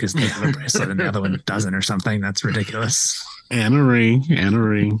another because they have a bracelet and the other one doesn't or something. That's ridiculous. And a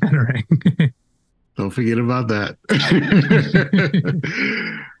ring. Don't forget about that.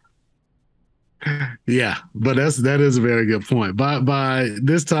 Yeah, but that is a very good point. By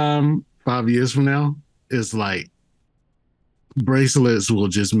this time, 5 years from now, it's like bracelets will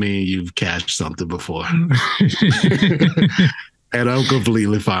just mean you've cashed something before. And I'm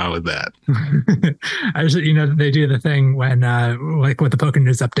completely fine with that. I just, they do the thing when, like with the Poker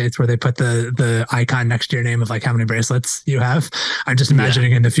News updates where they put the icon next to your name of like how many bracelets you have. I'm just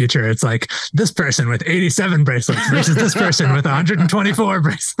imagining in the future, it's like this person with 87 bracelets versus this person with 124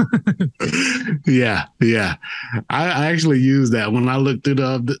 bracelets. Yeah. I actually use that when I look through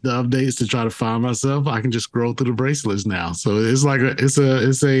the updates to try to find myself. I can just scroll through the bracelets now. So it's like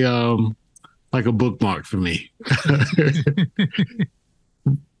like a bookmark for me.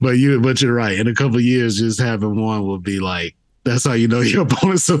 But you're right. In a couple of years, just having one will be like, that's how you know your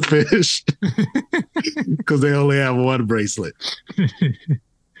opponent's a fish. Because they only have one bracelet.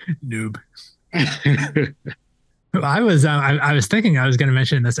 Noob. I was thinking I was going to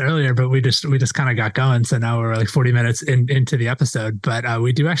mention this earlier, but we just kind of got going. So now we're like 40 minutes into the episode, but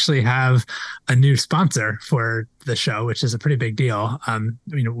we do actually have a new sponsor for the show, which is a pretty big deal.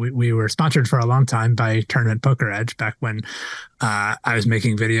 We were sponsored for a long time by Tournament Poker Edge back when I was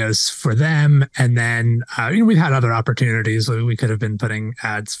making videos for them. And then, we've had other opportunities. We could have been putting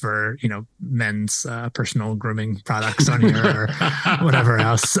ads for, men's personal grooming products on here or whatever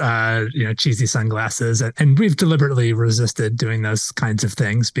else, cheesy sunglasses. And we've deliberately resisted doing those kinds of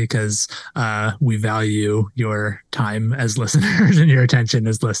things because we value your time as listeners and your attention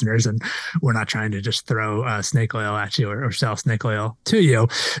as listeners. And we're not trying to just throw snake oil at you or sell snake oil to you.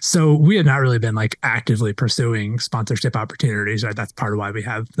 So we had not really been like actively pursuing sponsorship opportunities. Right, that's part of why we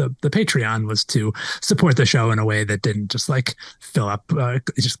have the Patreon, was to support the show in a way that didn't just like fill up,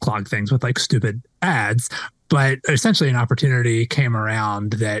 just clog things with like stupid ads. But essentially, an opportunity came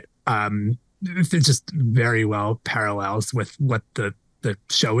around that it just very well parallels with what the the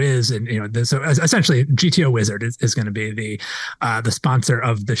show is, and so essentially GTO Wizard is going to be the sponsor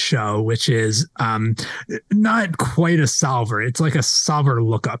of the show, which is not quite a solver. It's like a solver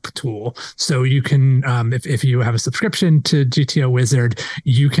lookup tool. So you can, if you have a subscription to GTO Wizard,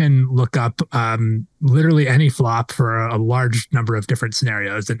 you can look up literally any flop for a large number of different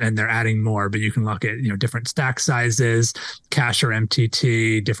scenarios, and they're adding more, but you can look at different stack sizes, cash or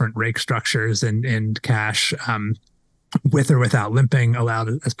MTT, different rake structures and cash, with or without limping allowed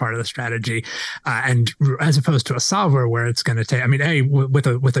as part of the strategy, and as opposed to a solver where it's going to take. I mean, with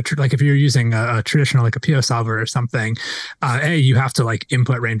a like if you're using a traditional like a PO solver or something, you have to like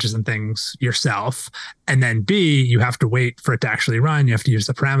input ranges and things yourself, and then B, you have to wait for it to actually run. You have to use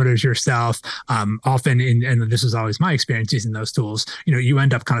the parameters yourself. Often, and this is always my experience using those tools, you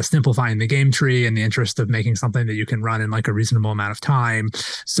end up kind of simplifying the game tree in the interest of making something that you can run in like a reasonable amount of time.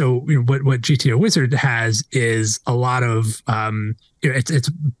 So what GTO Wizard has is a lot of it's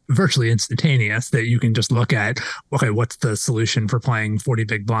virtually instantaneous that you can just look at, okay, what's the solution for playing 40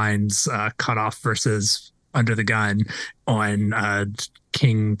 big blinds cutoff versus under the gun on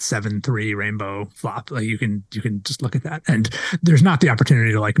King 7-3 rainbow flop. Like you can just look at that, and there's not the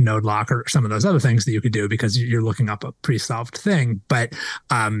opportunity to like node lock or some of those other things that you could do because you're looking up a pre-solved thing. But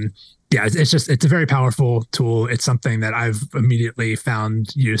it's a very powerful tool. It's something that I've immediately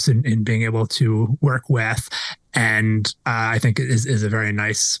found use in being able to work with. And I think it is a very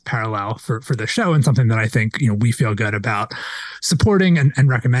nice parallel for the show, and something that I think we feel good about supporting and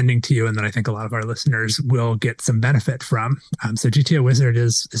recommending to you, and that I think a lot of our listeners will get some benefit from. So GTO Wizard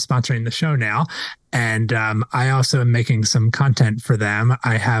is sponsoring the show now, and I also am making some content for them.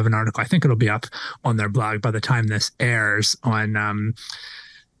 I have an article, I think it'll be up on their blog by the time this airs, on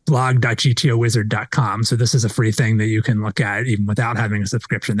blog.gtowizard.com. So this is a free thing that you can look at even without having a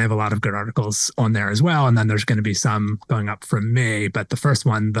subscription. They have a lot of good articles on there as well. And then there's going to be some going up from me. But the first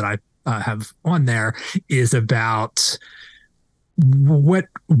one that I have on there is about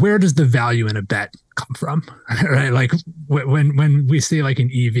where does the value in a bet come from, right? Like when we see like an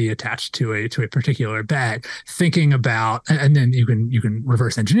EV attached to a particular bet, thinking about, and then you can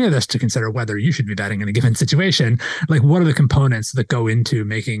reverse engineer this to consider whether you should be betting in a given situation. Like, what are the components that go into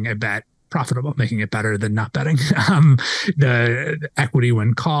making a bet profitable, making it better than not betting? The equity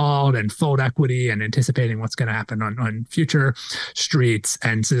when called, and fold equity, and anticipating what's going to happen on future streets.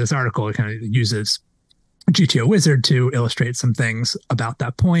 And so this article kind of uses GTO Wizard to illustrate some things about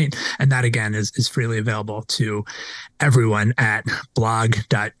that point. And that, again, is freely available to everyone at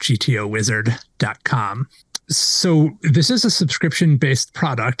blog.gtowizard.com. So this is a subscription-based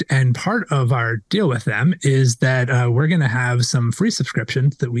product, and part of our deal with them is that we're going to have some free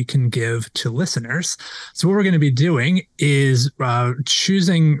subscriptions that we can give to listeners. So what we're going to be doing is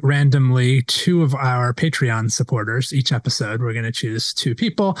choosing randomly two of our Patreon supporters. Each episode, we're going to choose two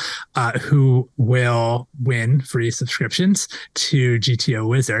people who will win free subscriptions to GTO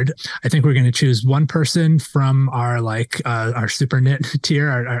Wizard. I think we're going to choose one person from our super knit tier,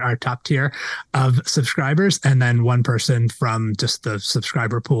 our top tier of subscribers, and then one person from just the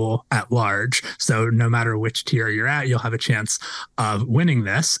subscriber pool at large. So no matter which tier you're at, you'll have a chance of winning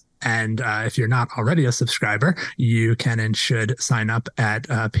this. And if you're not already a subscriber, you can and should sign up at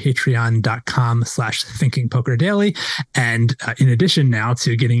patreon.com/thinkingpokerdaily. And in addition now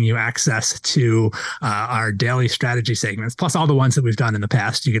to getting you access to our daily strategy segments, plus all the ones that we've done in the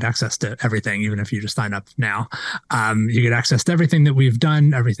past, you get access to everything, even if you just sign up now. You get access to everything that we've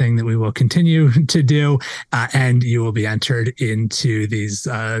done, everything that we will continue to do, and you will be entered into these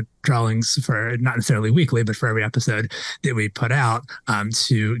drawings for not necessarily weekly, but for every episode that we put out,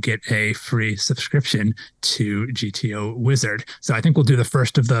 to get a free subscription to GTO Wizard. So I think we'll do the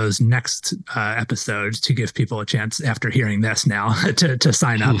first of those next episodes to give people a chance after hearing this now to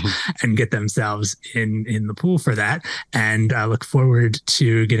sign up and get themselves in the pool for that. And I look forward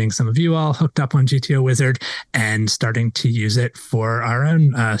to getting some of you all hooked up on GTO Wizard and starting to use it for our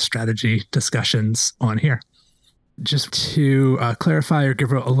own strategy discussions on here. Just to clarify or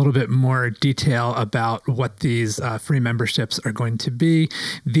give a little bit more detail about what these free memberships are going to be.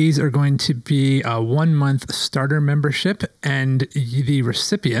 These are going to be a 1-month starter membership, and the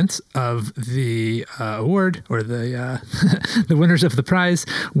recipients of the award, or the the winners of the prize,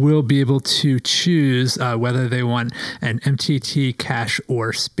 will be able to choose whether they want an MTT, cash,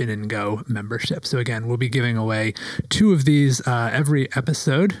 or spin and go membership. So again, we'll be giving away 2 of these every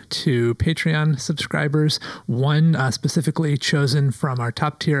episode to Patreon subscribers, one specifically chosen from our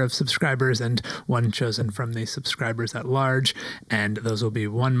top tier of subscribers and one chosen from the subscribers at large. And those will be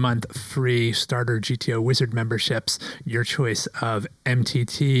 1-month free starter GTO Wizard memberships, your choice of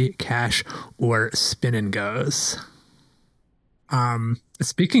MTT, cash, or spin and goes.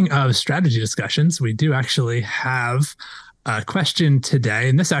 Speaking of strategy discussions, we do actually have a question today,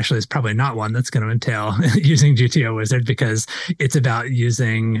 and this actually is probably not one that's going to entail using GTO Wizard because it's about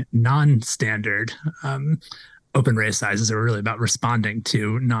using non-standard open raise sizes, or really about responding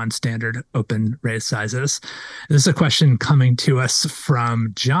to non-standard open raise sizes. This is a question coming to us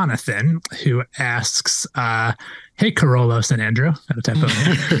from Jonathan, who asks, hey, Carollos and Andrew. Got a typo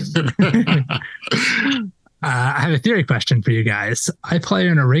here. I have a theory question for you guys. I play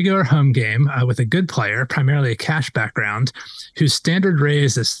in a regular home game with a good player, primarily a cash background, whose standard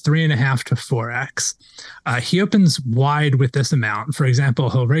raise is 3.5 to 4x. He opens wide with this amount. For example,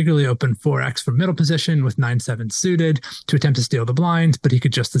 he'll regularly open 4x from middle position with 9-7 suited to attempt to steal the blinds, but he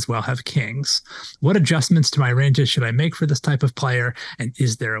could just as well have kings. What adjustments to my ranges should I make for this type of player, and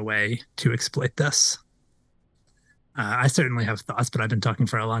is there a way to exploit this? I certainly have thoughts, but I've been talking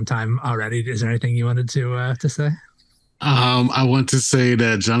for a long time already. Is there anything you wanted to say? I want to say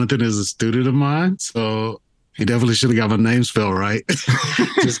that Jonathan is a student of mine, so he definitely should have got my name spelled right.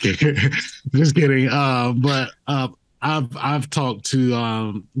 Just kidding. Just kidding. But I've talked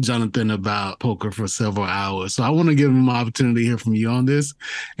to Jonathan about poker for several hours, so I want to give him an opportunity to hear from you on this,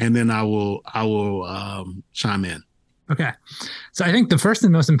 and then I will chime in. Okay. So I think the first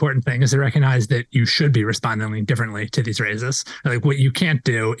and most important thing is to recognize that you should be responding differently to these raises. Like, what you can't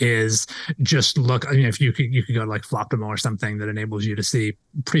do is just look, I mean, if you could go to like Floptimal or something that enables you to see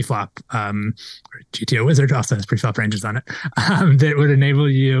pre-flop, GTO Wizard also has pre-flop ranges on it, that would enable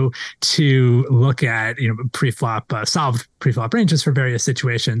you to look at, pre-flop, solved pre-flop ranges for various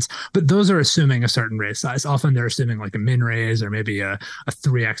situations. But those are assuming a certain raise size. Often they're assuming like a min raise or maybe a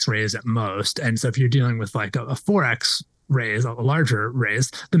 3x raise at most. And so if you're dealing with like a 4x raise, a larger raise,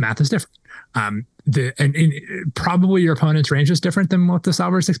 the math is different. Probably your opponent's range is different than what the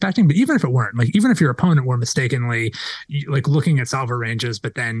solver is expecting. But even if it weren't, like even if your opponent were mistakenly like looking at solver ranges,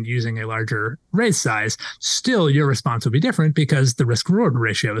 but then using a larger raise size, still your response will be different because the risk reward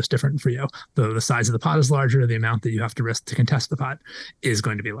ratio is different for you. The size of the pot is larger, the amount that you have to risk to contest the pot is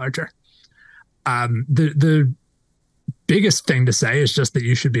going to be larger. The biggest thing to say is just that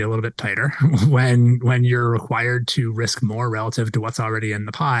you should be a little bit tighter when you're required to risk more relative to what's already in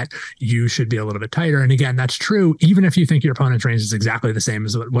the pot. You should be a little bit tighter. And again, that's true even if you think your opponent's range is exactly the same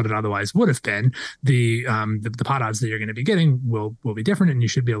as what it otherwise would have been. The pot odds that you're going to be getting will be different, and you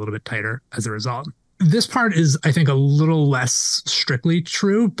should be a little bit tighter as a result. This part is, I think, a little less strictly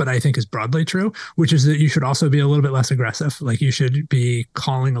true, but I think is broadly true, which is that you should also be a little bit less aggressive. Like you should be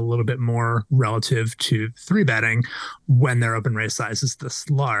calling a little bit more relative to 3-betting when their open raise size is this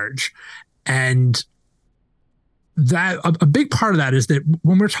large. And that a big part of that is that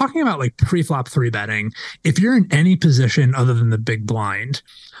when we're talking about like pre-flop 3-betting, if you're in any position other than the big blind,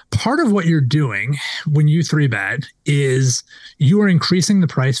 part of what you're doing when you 3-bet is you are increasing the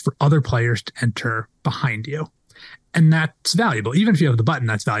price for other players to enter behind you. And that's valuable. Even if you have the button,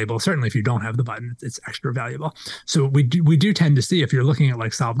 that's valuable. Certainly if you don't have the button, it's extra valuable. So we do tend to see, if you're looking at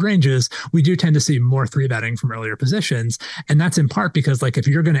like solved ranges, we do tend to see more 3-betting from earlier positions. And that's in part because like if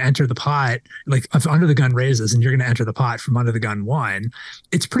you're going to enter the pot, like if under the gun raises and you're going to enter the pot from under the gun 1,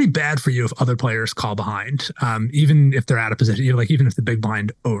 it's pretty bad for you if other players call behind. Even if they're out of position, even if the big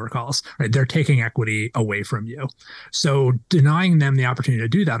blind overcalls, right? They're taking equity away from you. So denying them the opportunity to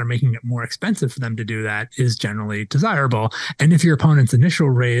do that or making it more expensive for them to do that is generally desirable. And if your opponent's initial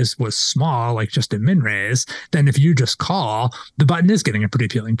raise was small, like just a min raise, then if you just call, the button is getting a pretty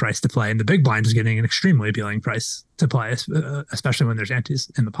appealing price to play, and the big blind is getting an extremely appealing price to play, especially when there's antes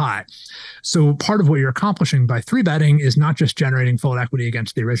in the pot. So part of what you're accomplishing by 3-betting is not just generating fold equity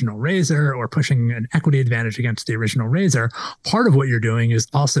against the original raiser or pushing an equity advantage against the original raiser. Part of what you're doing is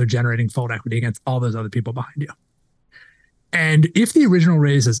also generating fold equity against all those other people behind you. And if the original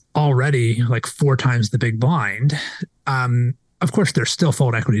raise is already like 4 times the big blind, of course, there's still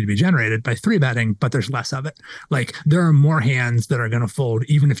fold equity to be generated by 3-betting, but there's less of it. Like there are more hands that are going to fold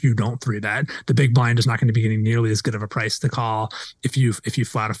even if you don't 3-bet. The big blind is not going to be getting nearly as good of a price to call if you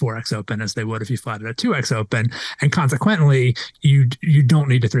flat a 4x open as they would if you flatted a 2x open. And consequently, you don't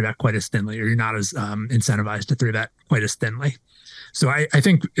need to 3-bet quite as thinly, or you're not as incentivized to 3-bet quite as thinly. So I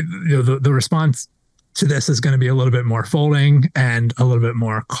think the response to this is going to be a little bit more folding and a little bit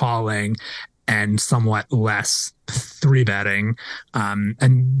more calling and somewhat less 3-betting.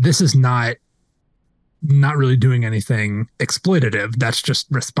 And this is not really doing anything exploitative. That's just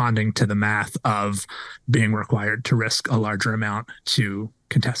responding to the math of being required to risk a larger amount to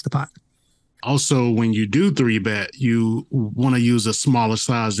contest the pot. Also, when you do 3-bet, you want to use a smaller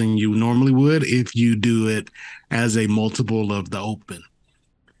size than you normally would if you do it as a multiple of the open.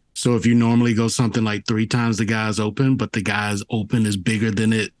 So if you normally go something like 3 times the guy's open, but the guy's open is bigger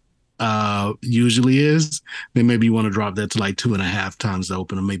than it usually is, then maybe you want to drop that to like 2.5 times the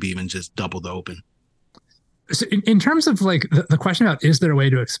open, or maybe even just double the open. So in terms of like the question about, is there a way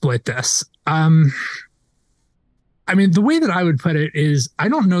to exploit this? I mean, the way that I would put it is, I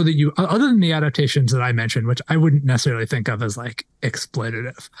don't know that you, other than the adaptations that I mentioned, which I wouldn't necessarily think of as like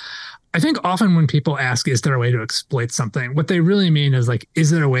exploitative. I think often when people ask, is there a way to exploit something? What they really mean is like,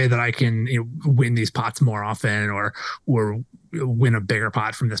 is there a way that I can, you know, win these pots more often, or win a bigger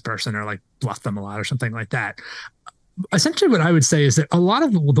pot from this person, or like bluff them a lot or something like that? Essentially what I would say is that a lot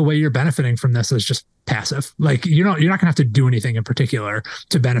of the way you're benefiting from this is just passive. Like, you're not gonna have to do anything in particular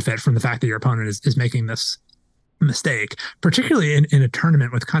to benefit from the fact that your opponent is making this mistake, particularly in a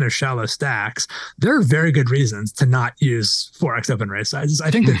tournament with kind of shallow stacks. There are very good reasons to not use 4x open raise sizes.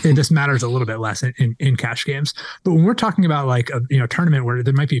 I think that this matters a little bit less in cash games, but when we're talking about like a tournament where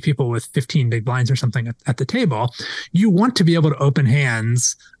there might be people with 15 big blinds or something at the table, you want to be able to open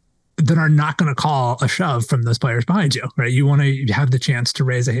hands that are not going to call a shove from those players behind you, right? You want to have the chance to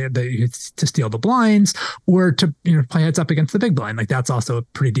raise a hand to steal the blinds, or to play heads up against the big blind. Like, that's also a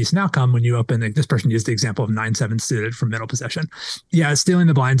pretty decent outcome when you open. Like, this person used the example of 9-7 suited from middle possession. Yeah, stealing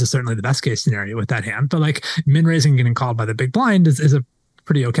the blinds is certainly the best case scenario with that hand, but like min raising getting called by the big blind is a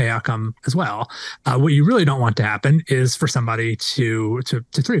pretty okay outcome as well. What you really don't want to happen is for somebody to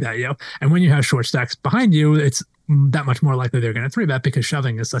 3-bet you, and when you have short stacks behind you, it's that much more likely they're going to 3-bet, because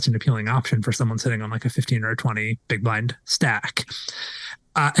shoving is such an appealing option for someone sitting on like a 15 or a 20 big blind stack.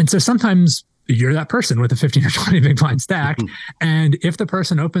 And so sometimes you're that person with a 15 or 20 big blind stack. And if the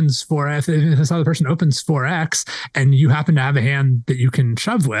person opens if this other person opens 4x and you happen to have a hand that you can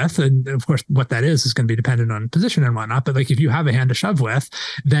shove with, and of course what that is going to be dependent on position and whatnot, but like if you have a hand to shove with,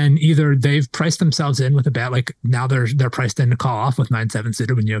 then either they've priced themselves in with a bet, like now they're priced in to call off with 9-7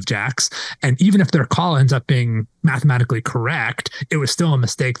 suited when you have jacks. And even if their call ends up being mathematically correct, it was still a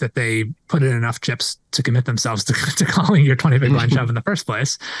mistake that they put in enough chips to commit themselves to calling your 20 big blind shove in the first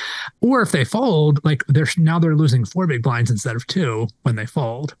place. Or if they fold, like they're losing 4 big blinds instead of 2 when they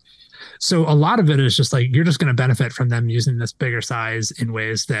fold. So a lot of it is just like, you're just going to benefit from them using this bigger size in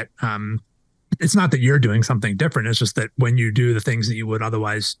ways that it's not that you're doing something different. It's just that when you do the things that you would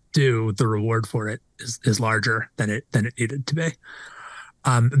otherwise do, the reward for it is larger than it needed to be.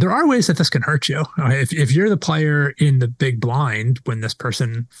 There are ways that this can hurt you. If you're the player in the big blind when this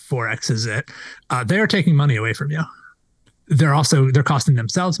person 4x's it, they are taking money away from you. They're costing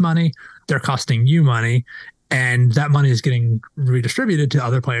themselves money. They're costing you money. And that money is getting redistributed to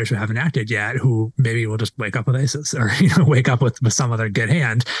other players who haven't acted yet, who maybe will just wake up with aces, or wake up with some other good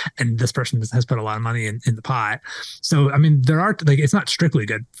hand. And this person has put a lot of money in the pot. So I mean, there are it's not strictly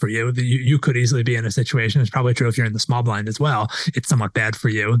good for you. You could easily be in a situation. It's probably true if you're in the small blind as well. It's somewhat bad for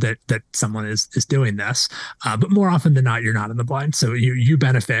you that someone is doing this. But more often than not, you're not in the blind. So you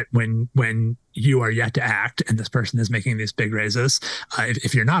benefit when you are yet to act and this person is making these big raises.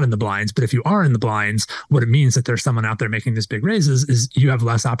 If you're not in the blinds, but if you are in the blinds, what it means that there's someone out there making these big raises is you have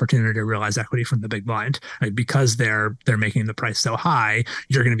less opportunity to realize equity from the big blind, right? Because they're making the price so high,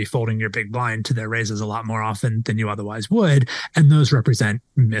 you're going to be folding your big blind to their raises a lot more often than you otherwise would. And those represent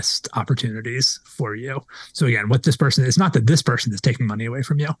missed opportunities for you. So again, it's not that this person is taking money away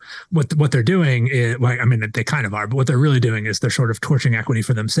from you. What they're doing is, they kind of are, but what they're really doing is they're sort of torching equity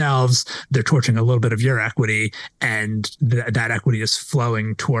for themselves. They're torching a little bit of your equity, and that equity is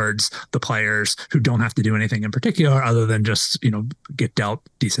flowing towards the players who don't have to do anything in particular other than just get dealt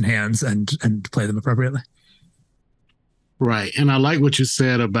decent hands and play them appropriately. Right. And I like what you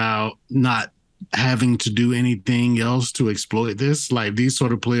said about not having to do anything else to exploit this. Like, these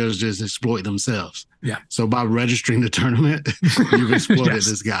sort of players just exploit themselves. Yeah. So by registering the tournament, you've exploited Yes.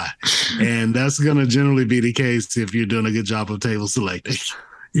 this guy. And that's going to generally be the case if you're doing a good job of table selecting.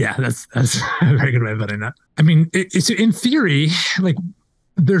 Yeah, that's a very good way of putting that. I mean, it's in theory, like,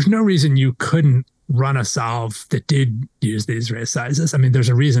 there's no reason you couldn't run a solve that did use these raise sizes. I mean, there's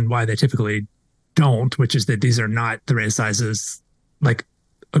a reason why they typically don't, which is that these are not the raise sizes. Like,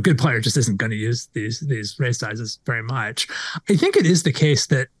 a good player just isn't going to use these raise sizes very much. I think it is the case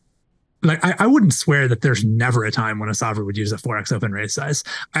that, like, I wouldn't swear that there's never a time when a solver would use a 4x open raise size.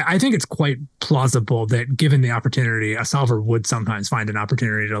 I think it's quite plausible that given the opportunity, a solver would sometimes find an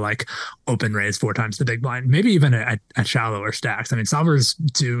opportunity to like open raise 4 times the big blind, maybe even at shallower stacks. I mean, solvers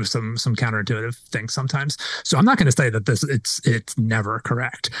do some counterintuitive things sometimes. So I'm not going to say that it's never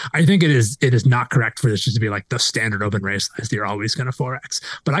correct. I think it is not correct for this just to be like the standard open raise size that you're always going to 4x.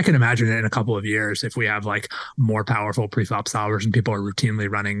 But I can imagine in a couple of years, if we have like more powerful preflop solvers and people are routinely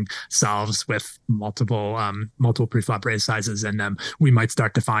running solves solves with multiple preflop raise sizes in them, we might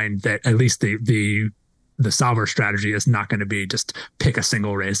start to find that at least the solver strategy is not going to be just pick a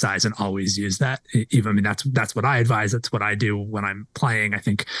single raise size and always use that. Even, I mean, that's what I advise. That's what I do when I'm playing. I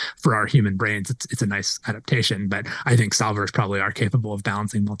think for our human brains, it's a nice adaptation, but I think solvers probably are capable of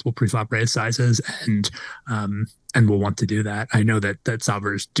balancing multiple preflop raise sizes and will want to do that. I know that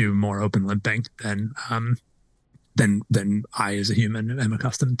solvers do more open limping than I as a human am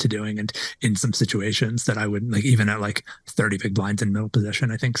accustomed to doing. And in some situations that I would like, even at like 30 big blinds in middle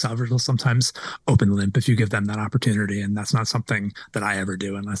position, I think solvers will sometimes open limp if you give them that opportunity. And that's not something that I ever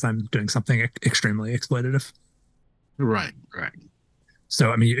do unless I'm doing something extremely exploitative. Right.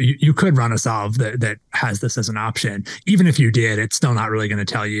 So, I mean, you could run a solve that has this as an option. Even if you did, it's still not really going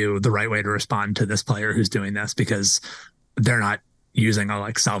to tell you the right way to respond to this player who's doing this, because they're not using a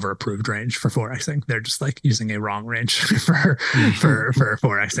like solver approved range for 4xing. They're just like using a wrong range for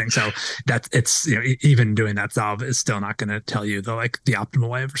 4xing. So it's even doing that solve is still not going to tell you the optimal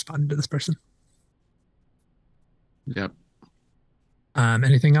way of responding to this person. Yep.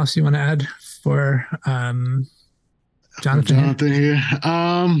 Anything else you want to add for Jonathan here?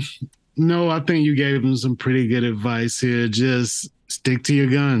 No, I think you gave him some pretty good advice here. Just stick to your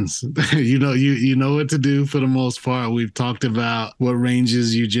guns. you know what to do for the most part. We've talked about what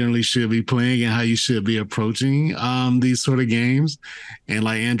ranges you generally should be playing and how you should be approaching these sort of games. And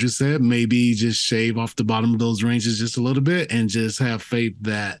like Andrew said, maybe just shave off the bottom of those ranges just a little bit and just have faith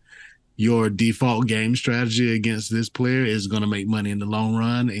that your default game strategy against this player is going to make money in the long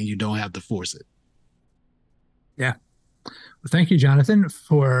run and you don't have to force it. Yeah. Well, thank you, Jonathan,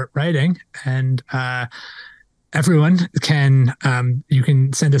 for writing. And everyone can, you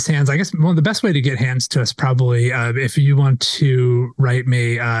can send us hands. I guess one of the best way to get hands to us probably, if you want to write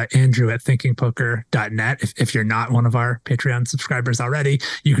me, Andrew at thinkingpoker.net. If you're not one of our Patreon subscribers already,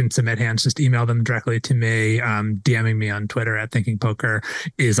 you can submit hands, just email them directly to me. DMing me on Twitter at thinkingpoker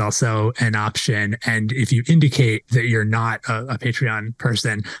is also an option. And if you indicate that you're not a Patreon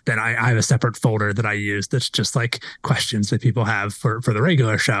person, then I have a separate folder that I use that's just like questions that people have for the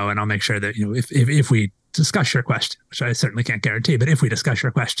regular show. And I'll make sure that, if we discuss your question, which I certainly can't guarantee, but if we discuss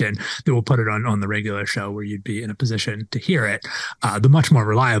your question, then we'll put it on the regular show where you'd be in a position to hear it. The much more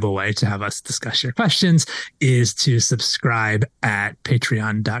reliable way to have us discuss your questions is to subscribe at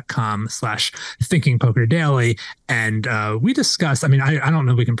patreon.com/thinkingpokerdaily. And we discuss, I mean, I don't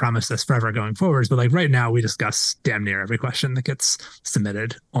know if we can promise this forever going forwards, but like right now we discuss damn near every question that gets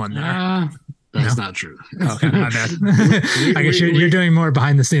submitted on there. That's not true. Okay, my bad. I guess you're doing more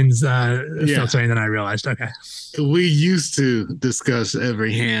behind the scenes filtering than I realized. Okay. We used to discuss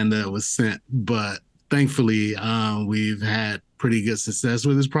every hand that was sent, but thankfully we've had pretty good success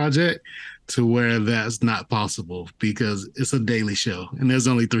with this project to where that's not possible because it's a daily show and there's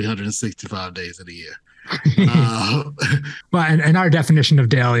only 365 days of the year. Well, and our definition of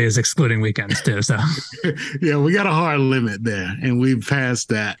daily is excluding weekends too. So yeah, we got a hard limit there, and we've passed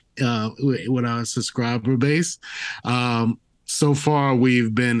that with our subscriber base. So far,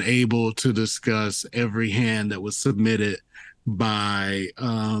 we've been able to discuss every hand that was submitted by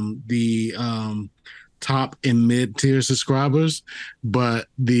the top and mid-tier subscribers, but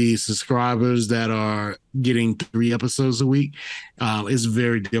the subscribers that are getting 3 episodes a week, it's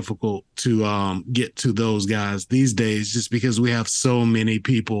very difficult to get to those guys these days just because we have so many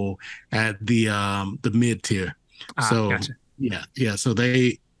people at the mid-tier. So gotcha. Yeah. So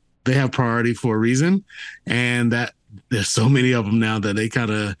they have priority for a reason, and that there's so many of them now that they kind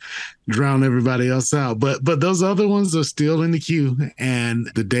of drown everybody else out. But those other ones are still in the queue.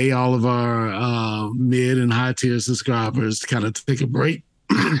 And the day all of our mid and high tier subscribers kind of take a break,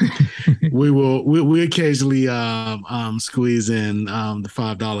 we occasionally squeeze in the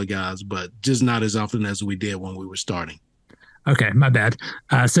 $5 guys, but just not as often as we did when we were starting. Okay, my bad.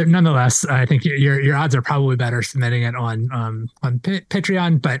 So nonetheless, I think your odds are probably better submitting it on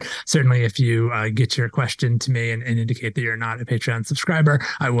Patreon, but certainly if you get your question to me and indicate that you're not a Patreon subscriber,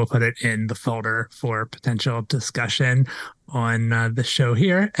 I will put it in the folder for potential discussion on the show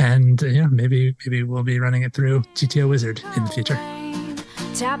here, and maybe we'll be running it through GTO Wizard in the future.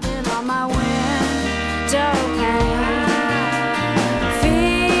 Tapping on my window pane,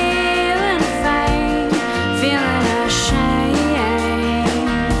 feeling faint, feeling ashamed.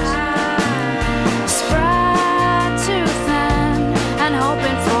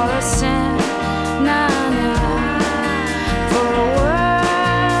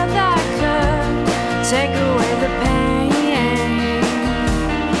 Take away the pain.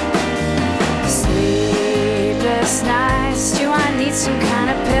 Sleepless nights, do I need some kind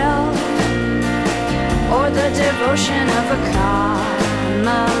of pill? Or the devotion of a car? in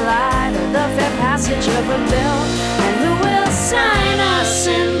the light of the fair passage of a bill, and who will sign us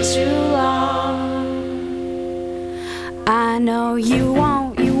into law. I know you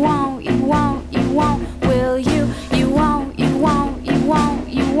won't